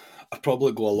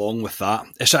probably go along with that.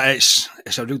 It's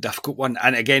a real difficult one.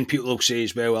 And again, people will say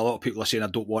as well, a lot of people are saying I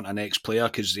don't want an ex-player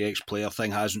because the ex-player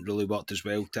thing hasn't really worked as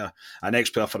well to an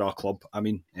ex-player for our club. I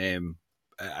mean,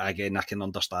 again, I can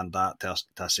understand that to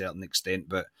a certain extent,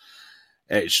 but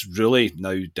it's really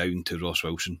now down to Ross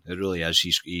Wilson. It really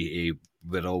is.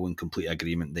 We're all in complete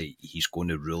agreement that he's going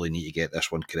to really need to get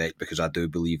this one correct, because I do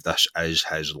believe this is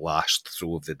his last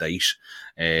throw of the dice.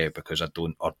 Because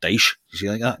or dice. Do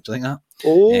you like that? Do you like that?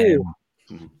 Oh, do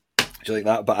you like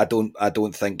that? But I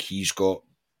don't think he's got,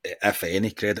 if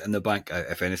any, credit in the bank.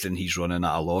 If anything, he's running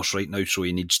at a loss right now. So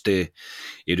he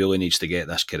really needs to get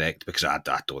this correct, because I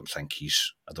don't think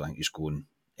he's going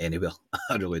anywhere.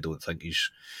 I really don't think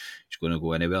he's going to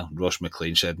go anywhere. Ross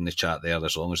McLean said in the chat there,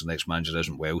 as long as the next manager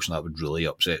isn't Welsh, and that would really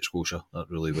upset Scotia. That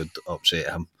really would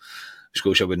upset him.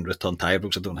 Scotia wouldn't return to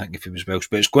Ibrox, I don't think, if he was Welsh.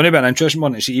 But it's going to be an interesting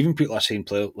one to see. Even people are saying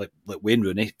player like Wayne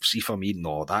Rooney. See, for me,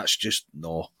 no, that's just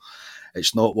no.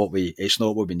 It's not what we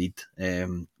need.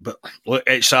 But look,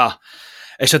 it's a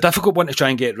difficult one to try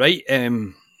and get right.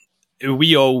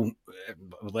 We all,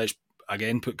 let's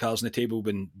again put cards on the table.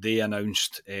 When they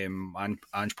announced Ange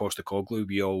Postecoglou,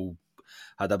 we all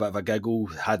had a bit of a giggle,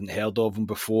 hadn't heard of him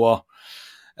before,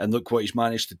 and look what he's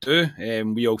managed to do.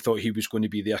 We all thought he was going to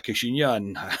be their Caixinha,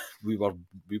 and we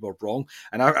were wrong.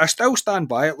 And I still stand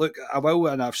by it. Look, I will,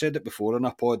 and I've said it before in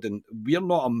a pod, and we're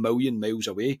not a million miles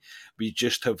away. We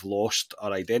just have lost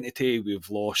our identity. We've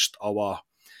lost our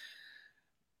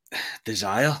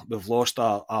desire. We've lost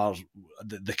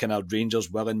the kind of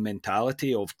Rangers willing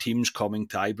mentality of teams coming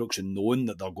to Ibrox and knowing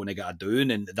that they're going to get a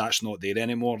down, and that's not there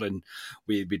anymore. And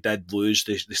we did lose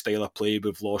the style of play.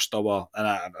 We've lost our, and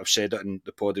I've said it in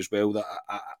the pod as well, that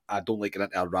I don't like getting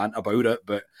into a rant about it,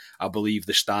 but I believe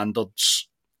the standards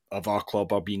of our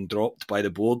club are being dropped by the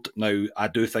board. Now, I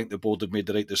do think the board have made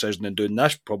the right decision in doing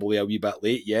this, probably a wee bit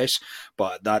late, yes,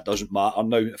 but that doesn't matter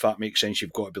now. If that makes sense,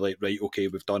 you've got to be like, right, okay,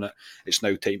 we've done it. It's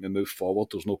now time to move forward.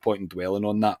 There's no point in dwelling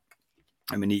on that.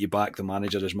 And we need to back the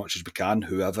manager as much as we can,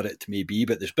 whoever it may be,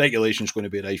 but the speculation is going to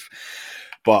be rife.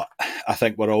 But I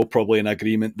think we're all probably in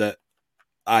agreement that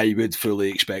I would fully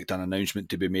expect an announcement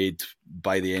to be made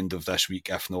by the end of this week,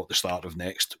 if not the start of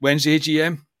next. When's the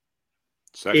AGM?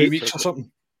 2 weeks or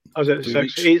something? Was it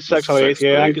 6 or 8?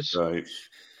 Yeah, I think it's right.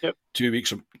 Yep. 2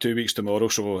 weeks tomorrow.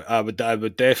 So I would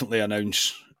definitely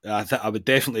announce. I would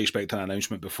definitely expect an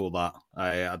announcement before that.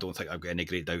 I don't think I've got any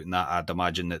great doubt in that. I'd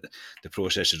imagine that the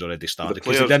process has already started. The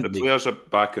players are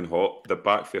back in They're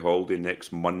back for holiday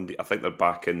next Monday. I think they're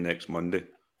back in next Monday.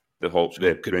 The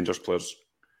Rangers players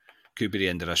could be the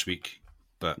end of this week.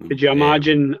 But could you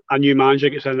imagine a new manager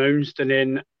gets announced and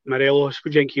then Morelos?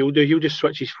 What do you think he'll do? He'll just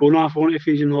switch his phone off, won't he, if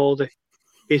he's on holiday?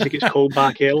 In case he gets called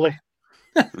back early.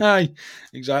 Aye,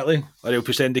 exactly. Or he'll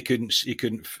pretend he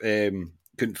couldn't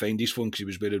find his phone because he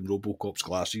was wearing Robocop's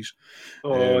glasses.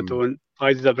 Don't.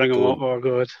 Why did I bring him up? Oh,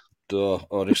 God.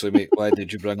 Honestly, mate, why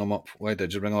did you bring him up?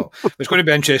 It's going to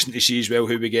be interesting to see as well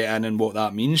who we get in and what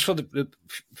that means for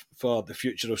the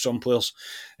future of some players.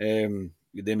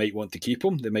 They might want to keep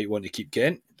him. They might want to keep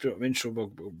Kent. Do you know what I mean? So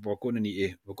we're going to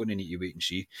need to wait and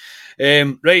see.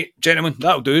 Right, gentlemen,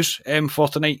 that'll do us for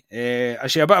tonight. I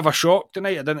say a bit of a shock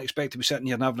tonight. I didn't expect to be sitting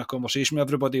here and having a conversation with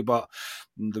everybody, but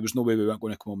there was no way we weren't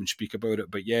going to come home and speak about it.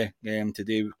 But yeah,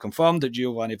 today we confirmed that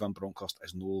Giovanni van Bronkhorst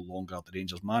is no longer the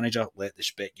Rangers manager. Let the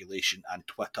speculation and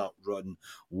Twitter run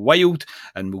wild,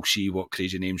 and we'll see what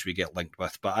crazy names we get linked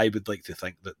with. But I would like to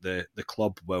think that the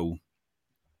club will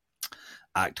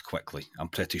act quickly. I'm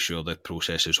pretty sure the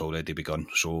process has already begun,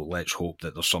 so let's hope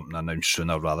that there's something announced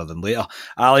sooner rather than later.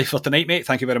 Ali, for tonight, mate,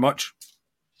 thank you very much.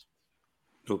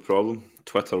 No problem.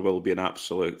 Twitter will be an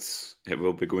absolute, it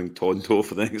will be going tonto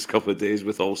for the next couple of days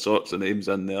with all sorts of names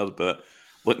in there, but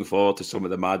looking forward to some of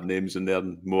the mad names in there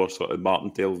and more sort of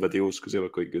Martindale videos because they were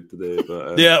quite good today.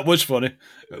 But yeah, it was funny.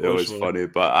 It was funny,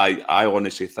 but I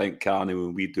honestly think, Carney,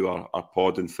 when we do our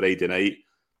pod on Friday night,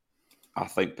 I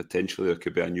think potentially there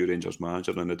could be a new Rangers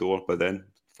manager in the door by then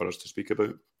for us to speak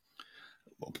about.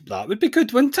 Well, that would be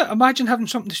good, wouldn't it? Imagine having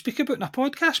something to speak about in a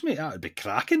podcast, mate. That would be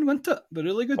cracking, wouldn't it? Be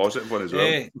really good. Positive one as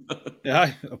well.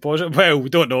 Yeah, a positive. Well, we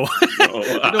don't know.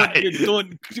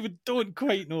 We don't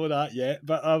quite know that yet,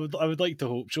 but I would like to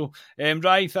hope so.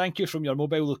 Ryan, thank you from your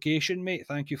mobile location, mate.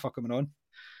 Thank you for coming on.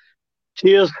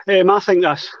 Cheers. I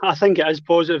think it is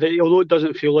positive. Although it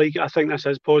doesn't feel like it, I think this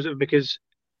is positive because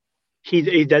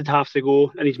he did have to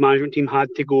go, and his management team had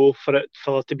to go for it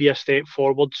to be a step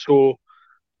forward. So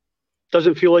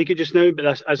doesn't feel like it just now, but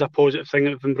this is a positive thing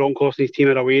that Van Bronkhorst and his team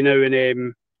are away now,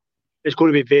 and it's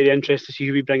going to be very interesting to see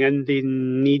who we bring in. They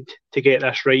need to get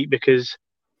this right because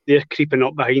they're creeping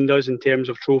up behind us in terms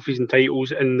of trophies and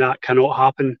titles, and that cannot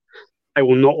happen. I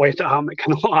will not let it happen. It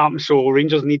cannot happen. So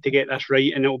Rangers need to get this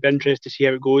right, and it'll be interesting to see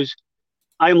how it goes.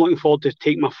 I'm looking forward to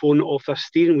take my phone off the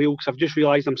steering wheel because I've just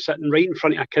realised I'm sitting right in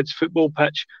front of a kid's football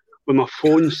pitch with my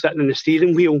phone sitting in the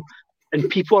steering wheel, and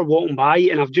people are walking by,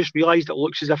 and I've just realised it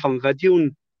looks as if I'm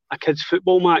videoing a kid's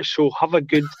football match. So have a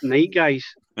good night, guys.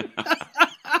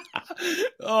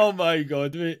 Oh my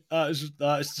God, mate! That's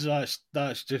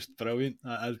just brilliant.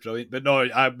 That is brilliant. But no,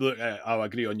 I'll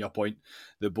agree on your point.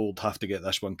 The board have to get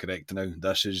this one correct now.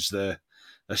 This is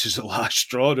the last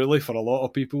straw, really, for a lot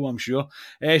of people, I'm sure.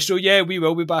 So, yeah, we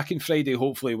will be back on Friday,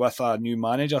 hopefully, with a new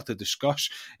manager to discuss.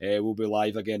 We'll be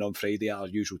live again on Friday at our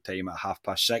usual time at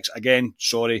 6:30. Again,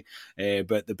 sorry,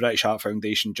 but the British Heart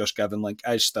Foundation Just Giving link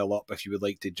is still up if you would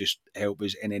like to just help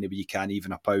us in any way you can,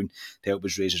 even £1, to help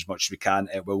us raise as much as we can.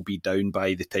 It will be down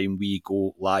by the time we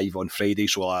go live on Friday,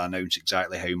 so I'll announce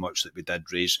exactly how much that we did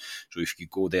raise. So if you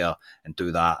could go there and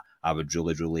do that, I would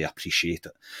really, really appreciate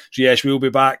it. So yes, we'll be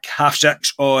back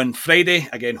 6:30 on Friday.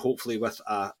 Again, hopefully with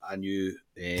a new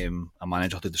a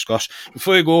manager to discuss.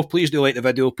 Before you go, please do like the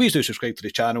video. Please do subscribe to the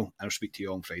channel, and I'll speak to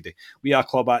you on Friday. We are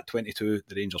Club at 22,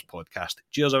 the Rangers podcast.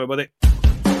 Cheers, everybody.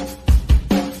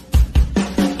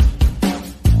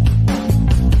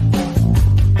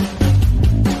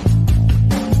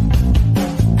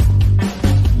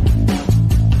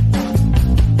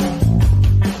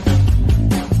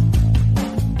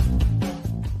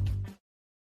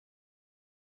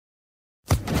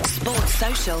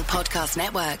 Social Podcast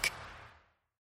Network.